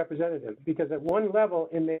domestic representative because at one level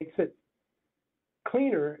it makes it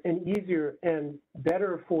cleaner and easier and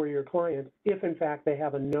better for your client if in fact they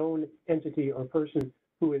have a known entity or person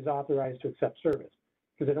who is authorized to accept service,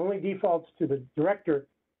 because it only defaults to the director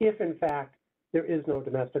if in fact there is no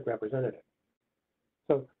domestic representative.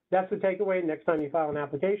 So that's the takeaway. Next time you file an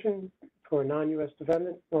application for a non-U.S.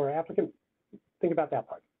 defendant or applicant, think about that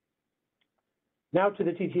part. Now to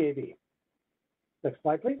the TTAB. Next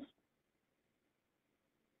slide, please.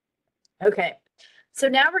 Okay, so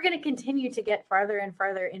now we're going to continue to get farther and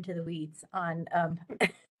farther into the weeds on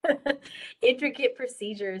intricate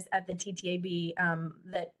procedures at the TTAB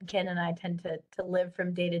that Ken and I tend to live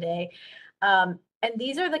from day to day. And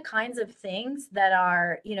these are the kinds of things that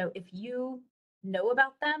are, if you know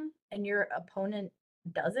about them and your opponent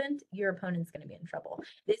doesn't, your opponent's going to be in trouble.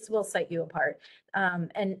 This will set you apart.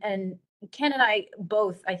 And Ken and I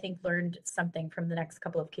both, I think, learned something from the next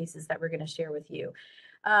couple of cases that we're going to share with you.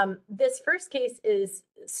 This first case is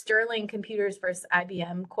Sterling Computers versus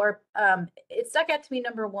IBM Corp. It stuck out to me,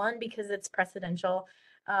 number one, because it's precedential,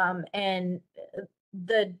 and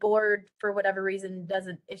the board, for whatever reason,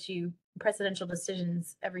 doesn't issue precedential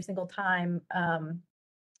decisions every single time,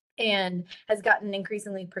 and has gotten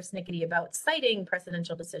increasingly persnickety about citing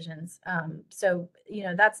precedential decisions. So,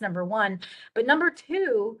 that's number one. But number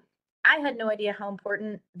two, I had no idea how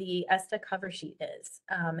important the ESTA cover sheet is.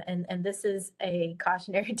 And this is a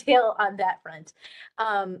cautionary tale on that front.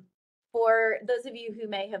 For those of you who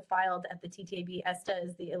may have filed at the TTAB, ESTA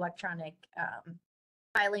is the electronic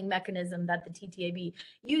filing mechanism that the TTAB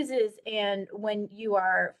uses. And when you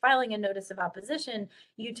are filing a notice of opposition,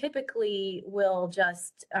 you typically will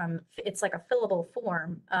just, it's like a fillable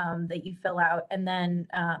form that you fill out, and then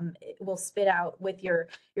it will spit out with your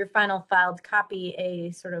final filed copy a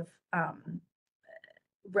sort of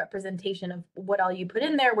representation of what all you put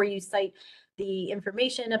in there, where you cite the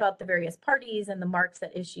information about the various parties and the marks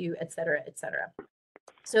at issue, et cetera, et cetera.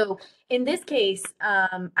 So in this case,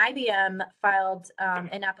 IBM filed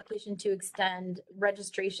an application to extend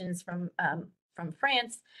registrations from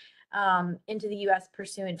France into the US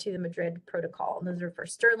pursuant to the Madrid Protocol. And those are for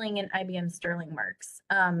Sterling and IBM Sterling marks.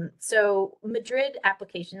 So Madrid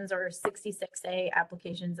applications, or 66A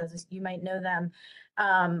applications, as you might know them,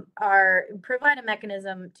 provide a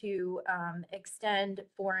mechanism to extend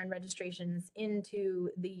foreign registrations into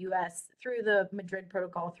the US through the Madrid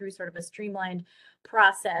Protocol, through sort of a streamlined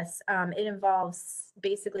process. It involves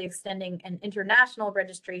basically extending an international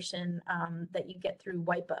registration that you get through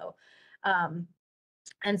WIPO.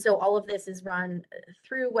 And so all of this is run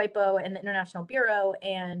through WIPO and the International Bureau,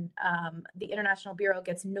 and the International Bureau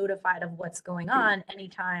gets notified of what's going on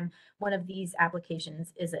anytime one of these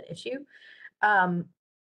applications is at issue.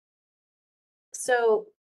 So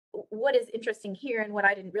what is interesting here, and what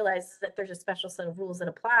I didn't realize, is that there's a special set of rules that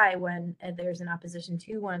apply when there's an opposition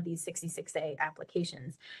to one of these 66A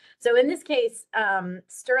applications. So in this case,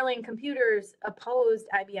 Sterling Computers opposed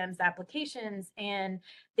IBM's applications, and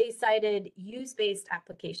they cited use-based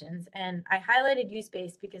applications. And I highlighted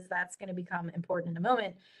use-based because that's going to become important in a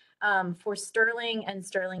moment. For Sterling and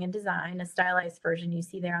Sterling and Design, a stylized version you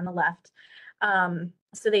see there on the left.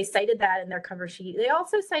 So they cited that in their cover sheet. They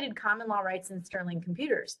also cited common law rights in Sterling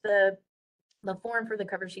Computers. The form for the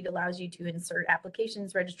cover sheet allows you to insert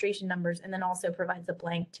applications, registration numbers, and then also provides a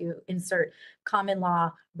blank to insert common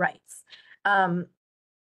law rights.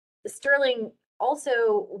 Sterling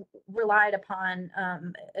also relied upon,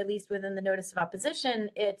 at least within the notice of opposition,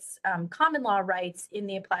 its common law rights in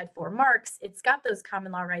the applied for marks. It's got those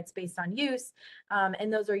common law rights based on use,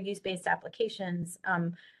 and those are use-based applications.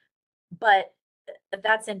 But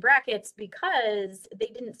that's in brackets because they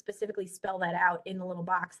didn't specifically spell that out in the little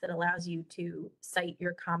box that allows you to cite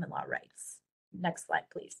your common law rights. Next slide,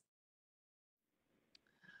 please.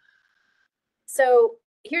 So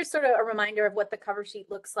here's sort of a reminder of what the cover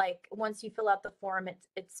sheet looks like. Once you fill out the form,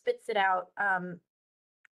 it spits it out.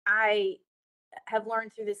 I have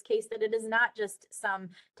learned through this case that it is not just some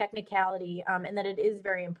technicality, and that it is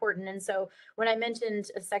very important. And so when I mentioned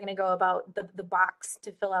a second ago about the box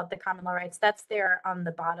to fill out the common law rights, that's there on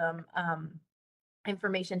the bottom.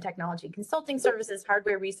 Information technology consulting services,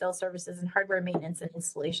 hardware resale services, and hardware maintenance and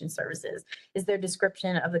installation services is their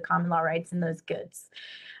description of the common law rights in those goods.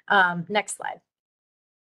 Next slide.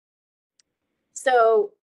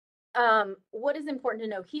 So what is important to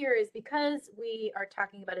know here is, because we are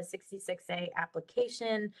talking about a 66A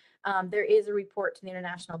application, there is a report to the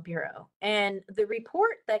International Bureau, and the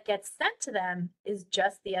report that gets sent to them is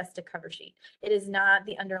just the ESTA cover sheet. It is not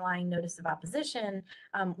the underlying notice of opposition,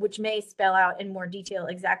 which may spell out in more detail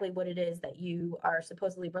exactly what it is that you are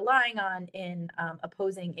supposedly relying on in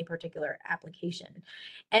opposing a particular application.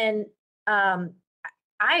 And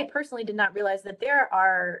I personally did not realize that there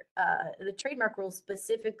are, the trademark rules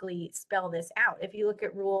specifically spell this out. If you look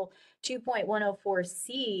at rule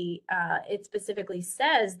 2.104C, it specifically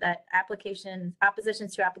says that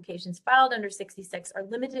oppositions to applications filed under 66 are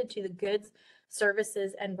limited to the goods,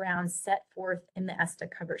 services, and grounds set forth in the ESTA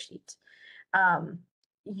cover sheet.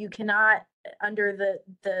 You cannot, under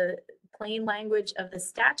the plain language of the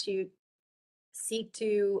statute, seek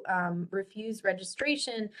to refuse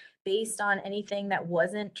registration based on anything that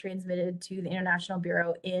wasn't transmitted to the International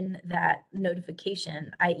Bureau in that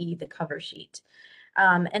notification, i.e. the cover sheet.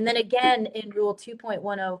 And then again, in Rule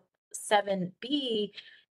 2.107B,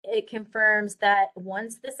 it confirms that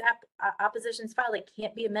once this opposition is filed, it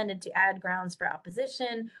can't be amended to add grounds for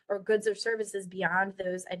opposition or goods or services beyond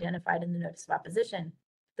those identified in the notice of opposition.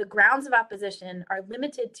 The grounds of opposition are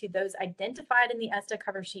limited to those identified in the ESTA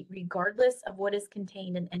cover sheet, regardless of what is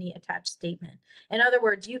contained in any attached statement. In other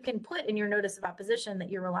words, you can put in your notice of opposition that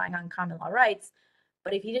you're relying on common law rights,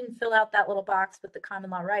 but if you didn't fill out that little box with the common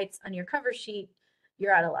law rights on your cover sheet,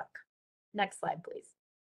 you're out of luck. Next slide, please.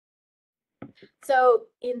 So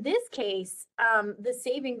in this case, the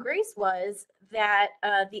saving grace was that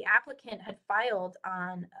the applicant had filed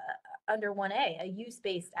on under 1A, a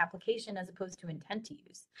use-based application as opposed to intent to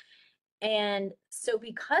use. And so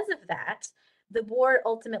because of that, the board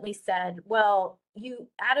ultimately said, well, you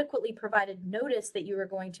adequately provided notice that you were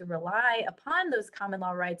going to rely upon those common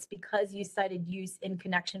law rights because you cited use in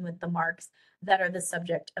connection with the marks that are the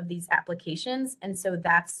subject of these applications. And so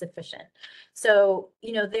that's sufficient. So,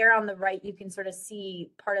 you know, there on the right, you can sort of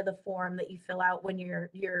see part of the form that you fill out when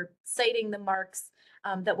you're citing the marks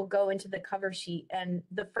that will go into the cover sheet. And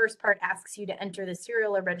the first part asks you to enter the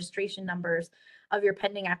serial or registration numbers of your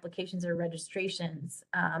pending applications or registrations.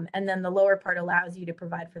 And then the lower part allows you to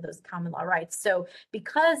provide for those common law rights. So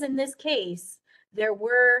because in this case, there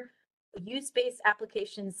were use-based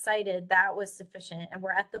applications cited, that was sufficient. And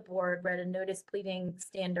we're at the board, read a notice pleading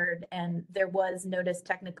standard, and there was notice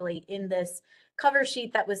technically in this cover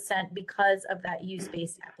sheet that was sent because of that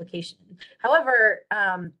use-based application. However,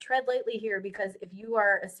 tread lightly here, because if you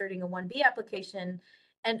are asserting a 1B application,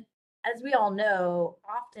 and as we all know,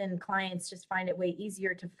 often clients just find it way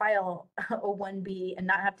easier to file a 1B and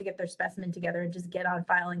not have to get their specimen together and just get on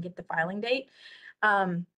file and get the filing date,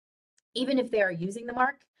 even if they are using the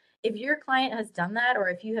mark. If your client has done that, or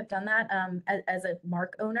if you have done that as a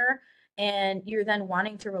mark owner, and you're then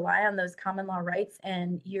wanting to rely on those common law rights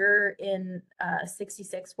and you're in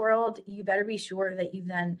 66 world, you better be sure that you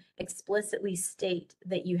then explicitly state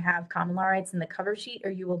that you have common law rights in the cover sheet,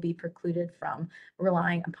 or you will be precluded from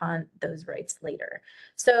relying upon those rights later.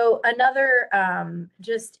 So another,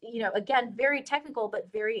 just, you know, again, very technical,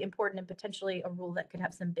 but very important and potentially a rule that could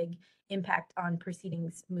have some big impact on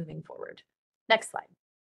proceedings moving forward. Next slide.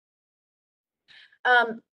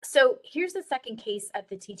 So here's the second case at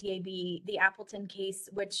the TTAB, the Appleton case,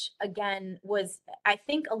 which again was, I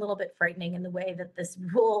think, a little bit frightening in the way that this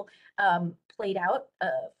rule played out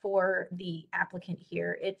for the applicant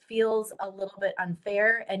here. It feels a little bit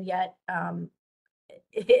unfair, and yet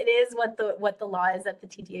it is what the law is at the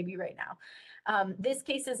TTAB right now. This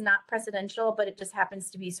case is not precedential, but it just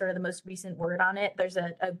happens to be sort of the most recent word on it. There's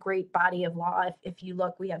a great body of law. If you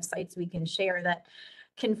look, we have sites we can share that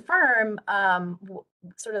confirm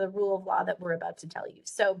sort of the rule of law that we're about to tell you.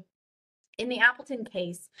 So in the Appleton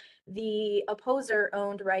case, the opposer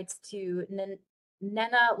owned rights to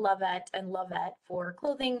Nena, Lovett, and Lovett for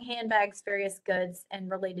clothing, handbags, various goods,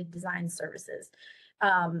 and related design services.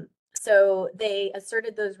 So they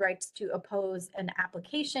asserted those rights to oppose an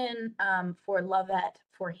application for Lovett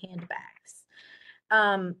for handbags.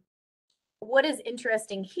 What is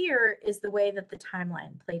interesting here is the way that the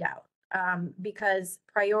timeline played out. Because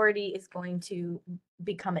priority is going to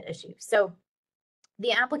become an issue. So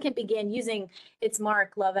the applicant began using its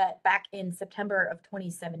mark Lovett back in September of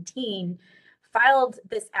 2017, filed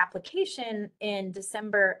this application in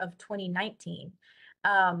December of 2019.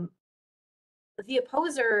 The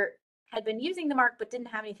opposer had been using the mark but didn't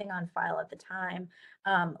have anything on file at the time.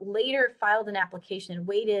 Later filed an application,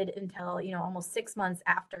 waited until, you know, almost 6 months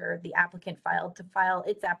after the applicant filed to file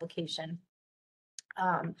its application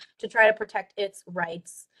to try to protect its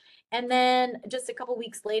rights. And then just a couple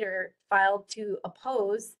weeks later, filed to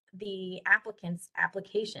oppose the applicant's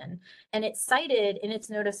application. And it cited in its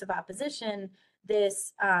notice of opposition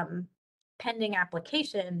this pending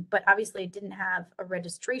application, but obviously it didn't have a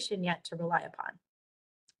registration yet to rely upon.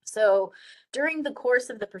 So during the course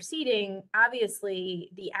of the proceeding,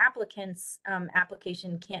 obviously the applicant's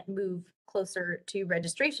application can't move closer to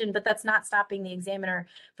registration, but that's not stopping the examiner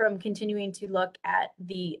from continuing to look at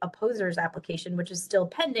the opposer's application, which is still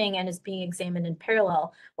pending and is being examined in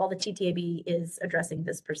parallel while the TTAB is addressing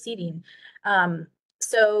this proceeding.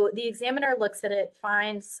 So the examiner looks at it,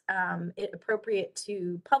 finds it appropriate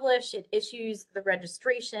to publish, it issues the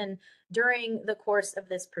registration during the course of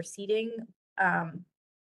this proceeding.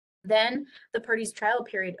 Then the parties' trial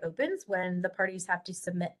period opens when the parties have to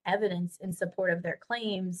submit evidence in support of their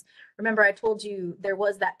claims. Remember, I told you there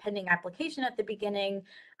was that pending application at the beginning,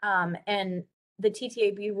 and the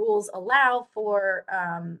TTAB rules allow for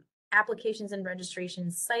applications and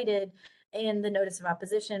registrations cited in the notice of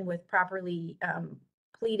opposition with properly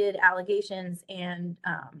pleaded allegations and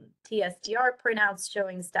TSDR printouts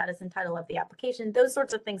showing status and title of the application. Those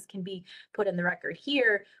sorts of things can be put in the record.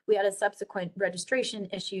 Here, we had a subsequent registration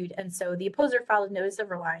issued, and so the opposer filed a notice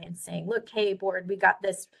of reliance saying, look, hey, board, we got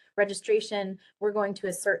this registration. We're going to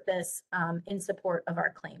assert this in support of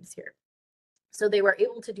our claims here. So they were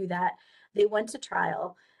able to do that. They went to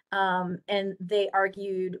trial. And they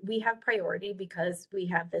argued we have priority because we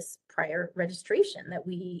have this prior registration that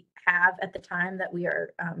we have at the time that we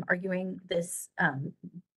are arguing this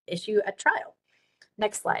issue at trial.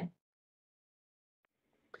 Next slide.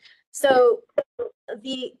 So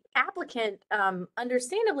the applicant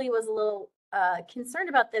understandably was a little concerned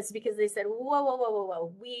about this because they said,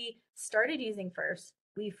 whoa, we started using first.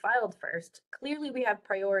 We filed first. Clearly, we have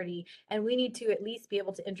priority, and we need to at least be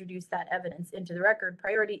able to introduce that evidence into the record.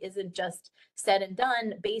 Priority isn't just said and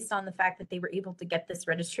done based on the fact that they were able to get this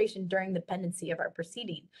registration during the pendency of our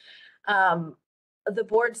proceeding. The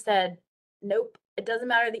board said, nope, it doesn't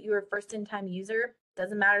matter that you were a first-in-time user. It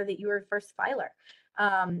doesn't matter that you were a first filer.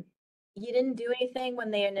 You didn't do anything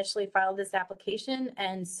when they initially filed this application,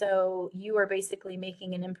 and so you are basically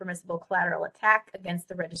making an impermissible collateral attack against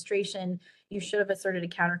the registration. You should have asserted a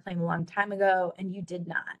counterclaim a long time ago, and you did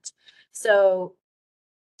not. So,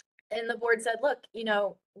 and the board said, look, you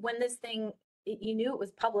know, when this thing, you knew it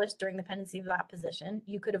was published during the pendency of the opposition,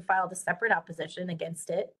 you could have filed a separate opposition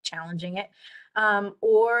against it, challenging it,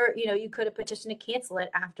 or, you know, you could have petitioned to cancel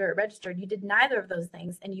it after it registered. You did neither of those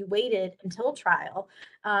things, and you waited until trial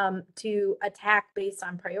to attack based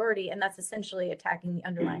on priority, and that's essentially attacking the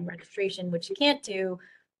underlying registration, which you can't do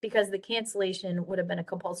because the cancellation would have been a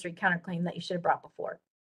compulsory counterclaim that you should have brought before.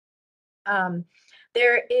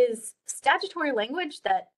 There is statutory language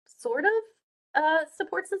that sort of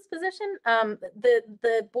supports this position.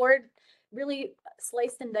 The board really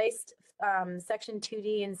sliced and diced section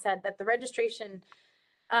 2D and said that the registration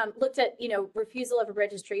looked at, you know, refusal of a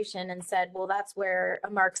registration and said, well, that's where a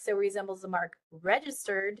mark so resembles a mark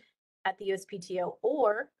registered at the USPTO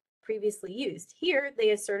or previously used. Here,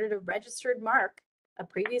 they asserted a registered mark, a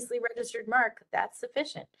previously registered mark. That's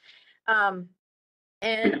sufficient. And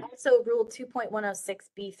also Rule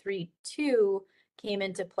 2.106B32 came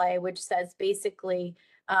into play, which says basically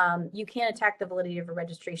you can't attack the validity of a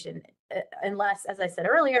registration unless, as I said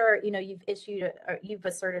earlier, you know, you've issued or you've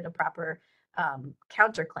asserted a proper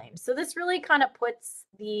counterclaim. So this really kind of puts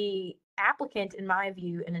the applicant, in my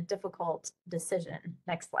view, in a difficult decision.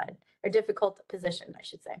 Next slide, or difficult position, I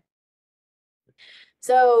should say.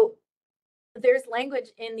 So there's language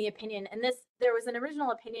in the opinion, and there was an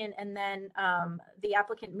original opinion, and then the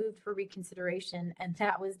applicant moved for reconsideration, and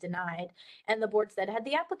that was denied. And the board said, had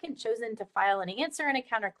the applicant chosen to file an answer and a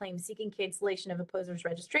counterclaim seeking cancellation of opposer's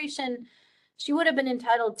registration, she would have been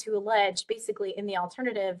entitled to allege, basically in the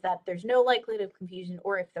alternative, that there's no likelihood of confusion,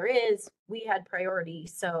 or if there is, we had priority,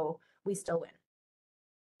 so we still win.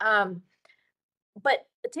 But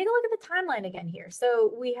take a look at the timeline again here.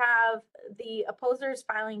 So we have the opposer's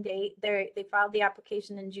filing date. They filed the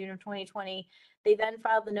application in June of 2020. They then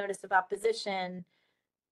filed the notice of opposition.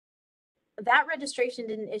 That registration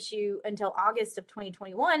didn't issue until August of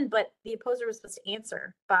 2021, but the opposer was supposed to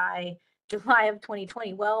answer by July of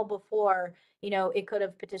 2020, well before, you know, it could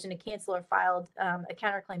have petitioned to cancel or filed a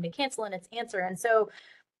counterclaim to cancel in its answer. And so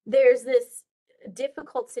there's this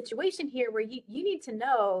difficult situation here where you need to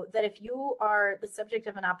know that if you are the subject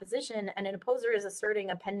of an opposition and an opposer is asserting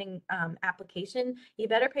a pending application, you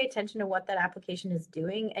better pay attention to what that application is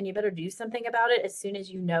doing, and you better do something about it as soon as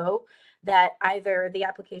you know that either the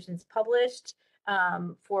application is published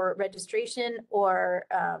for registration or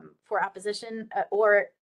for opposition or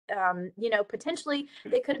you know, potentially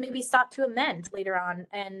they could have maybe sought to amend later on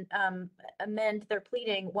and amend their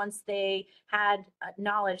pleading once they had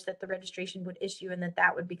knowledge that the registration would issue and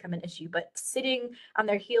that would become an issue. But sitting on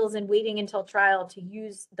their heels and waiting until trial to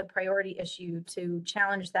use the priority issue to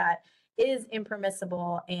challenge that is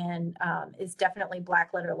impermissible and is definitely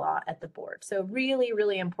black letter law at the board. So really,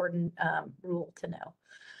 really important rule to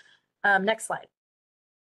know. Next slide.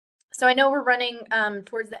 So I know we're running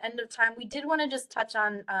towards the end of time. We did want to just touch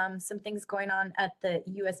on some things going on at the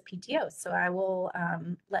USPTO. So I will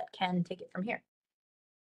let Ken take it from here.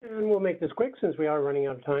 And we'll make this quick since we are running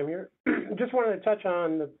out of time here. Just wanted to touch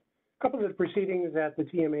on a couple of the proceedings that the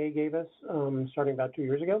TMA gave us starting about 2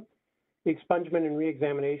 years ago. The expungement and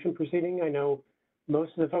reexamination proceeding. I know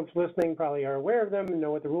most of the folks listening probably are aware of them and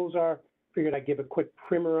know what the rules are. Figured I'd give a quick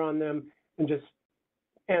primer on them and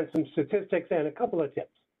some statistics and a couple of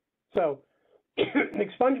tips. So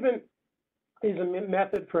expungement is a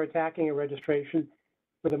method for attacking a registration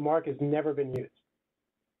where the mark has never been used.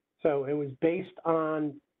 So it was based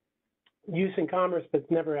on use in commerce, but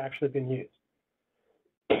it's never actually been used.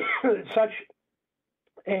 Such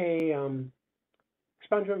a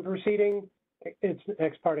expungement proceeding, it's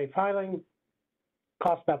ex parte filing,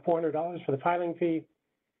 costs about $400 for the filing fee,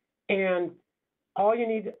 and all you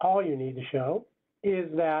need to show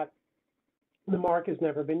is that the mark has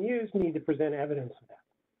never been used. You need to present evidence of that.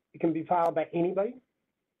 It can be filed by anybody,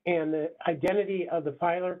 and the identity of the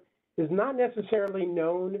filer is not necessarily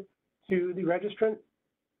known to the registrant.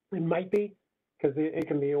 It might be, because it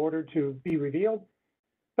can be ordered to be revealed,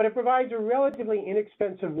 but it provides a relatively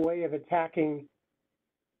inexpensive way of attacking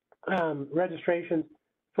registrations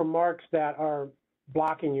for marks that are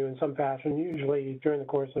blocking you in some fashion, usually during the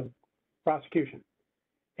course of prosecution.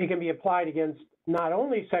 It can be applied against not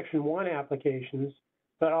only Section 1 applications,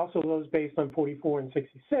 but also those based on 44 and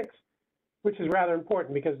 66, which is rather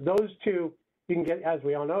important because those two, you can get, as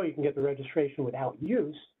we all know, you can get the registration without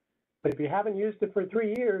use. But if you haven't used it for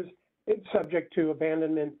 3 years, it's subject to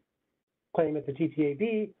abandonment claim at the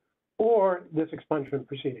TTAB or this expungement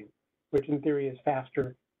proceeding, which in theory is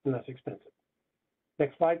faster and less expensive.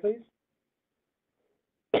 Next slide, please.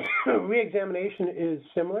 Reexamination is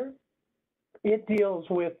similar. It deals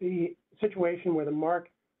with the situation where the mark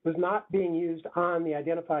was not being used on the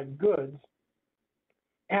identified goods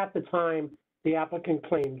at the time the applicant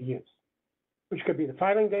claimed use, which could be the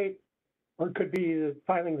filing date or it could be the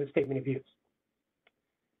filing of the statement of use.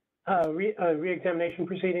 Reexamination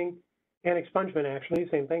proceeding and expungement, actually,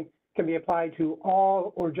 same thing, can be applied to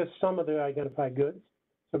all or just some of the identified goods.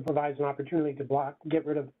 So it provides an opportunity to get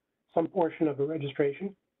rid of some portion of the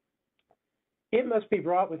registration. It must be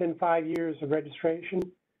brought within 5 years of registration,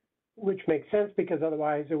 which makes sense because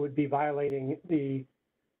otherwise it would be violating the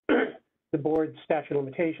board's statute of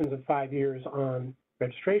limitations of 5 years on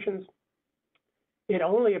registrations. It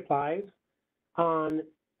only applies on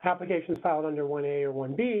applications filed under 1A or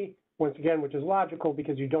 1B, once again, which is logical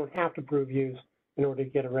because you don't have to prove use in order to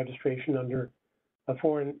get a registration under a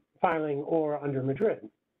foreign filing or under Madrid,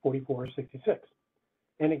 44 or 66.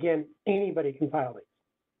 And again, anybody can file these.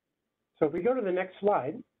 So if we go to the next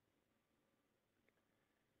slide,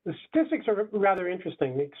 the statistics are rather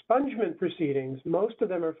interesting. The expungement proceedings, most of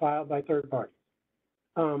them are filed by third parties.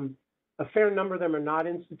 A fair number of them are not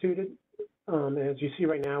instituted. As you see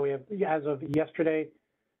right now, we have, as of yesterday,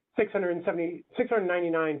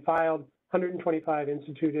 699 filed, 125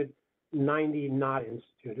 instituted, 90 not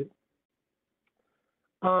instituted.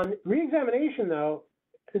 On reexamination, though,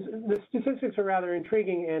 the statistics are rather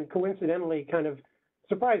intriguing and coincidentally kind of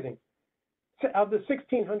surprising. Of the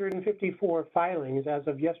 1,654 filings as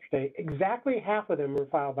of yesterday, exactly half of them were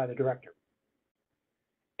filed by the director.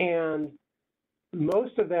 And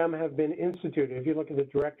most of them have been instituted. If you look at the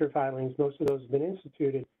director filings, most of those have been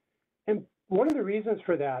instituted. And one of the reasons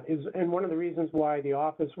for that is, and one of the reasons why the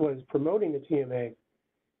office was promoting the TMA,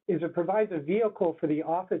 is it provides a vehicle for the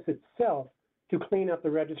office itself to clean up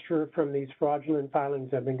the register from these fraudulent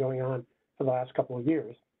filings that have been going on for the last couple of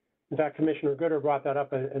years. In fact, Commissioner Gooder brought that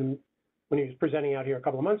up and when he was presenting out here a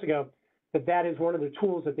couple of months ago, that is one of the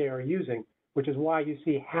tools that they are using, which is why you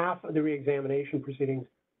see half of the reexamination proceedings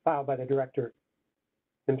filed by the director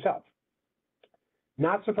himself.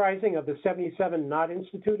 Not surprising, of the 77 not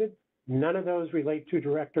instituted, none of those relate to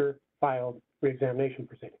director filed reexamination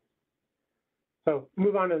proceedings. So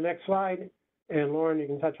move on to the next slide, and Lauren, you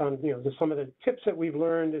can touch on just some of the tips that we've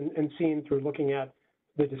learned and seen through looking at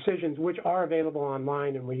the decisions, which are available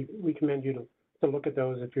online, and we commend you to look at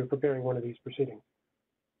those if you're preparing one of these proceedings.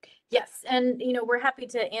 Yes, and we're happy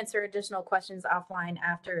to answer additional questions offline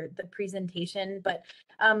after the presentation, but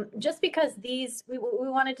just because we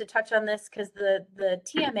wanted to touch on this because the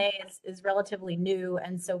TMA is relatively new,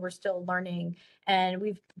 and so we're still learning, and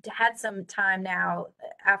we've had some time now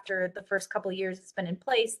after the first couple of years it's been in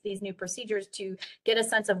place, these new procedures, to get a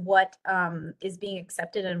sense of what is being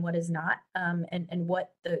accepted and what is not, and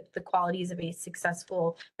what the qualities of a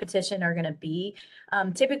successful petition are going to be.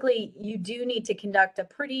 Typically, you do need to conduct a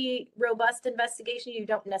pretty robust investigation. You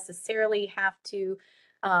don't necessarily have to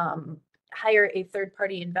hire a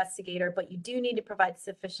third-party investigator, but you do need to provide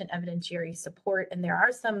sufficient evidentiary support. And there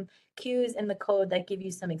are some cues in the code that give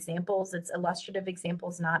you some examples. It's illustrative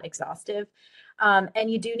examples, not exhaustive.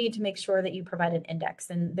 And you do need to make sure that you provide an index.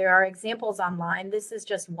 And there are examples online. This is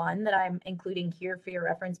just one that I'm including here for your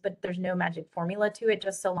reference, but there's no magic formula to it,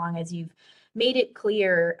 just so long as you've made it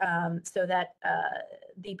clear so that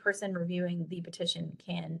the person reviewing the petition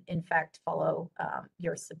can, in fact, follow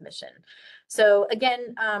your submission. So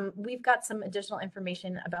again, we've got some additional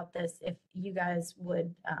information about this. If you guys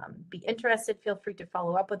would be interested, feel free to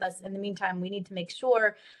follow up with us. In the meantime, we need to make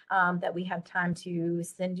sure that we have time to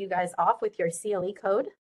send you guys off with your CLE code.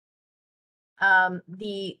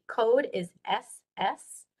 The code is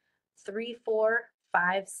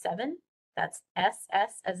SS3457. That's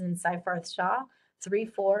SS as in Seyfarth Shaw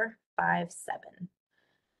 3457.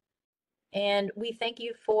 And we thank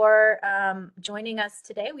you for joining us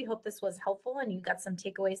today. We hope this was helpful and you got some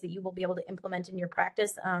takeaways that you will be able to implement in your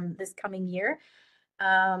practice this coming year.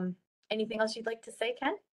 Anything else you'd like to say,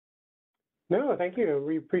 Ken? No, thank you.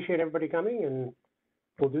 We appreciate everybody coming, and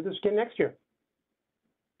we'll do this again next year.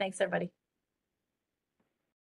 Thanks, everybody.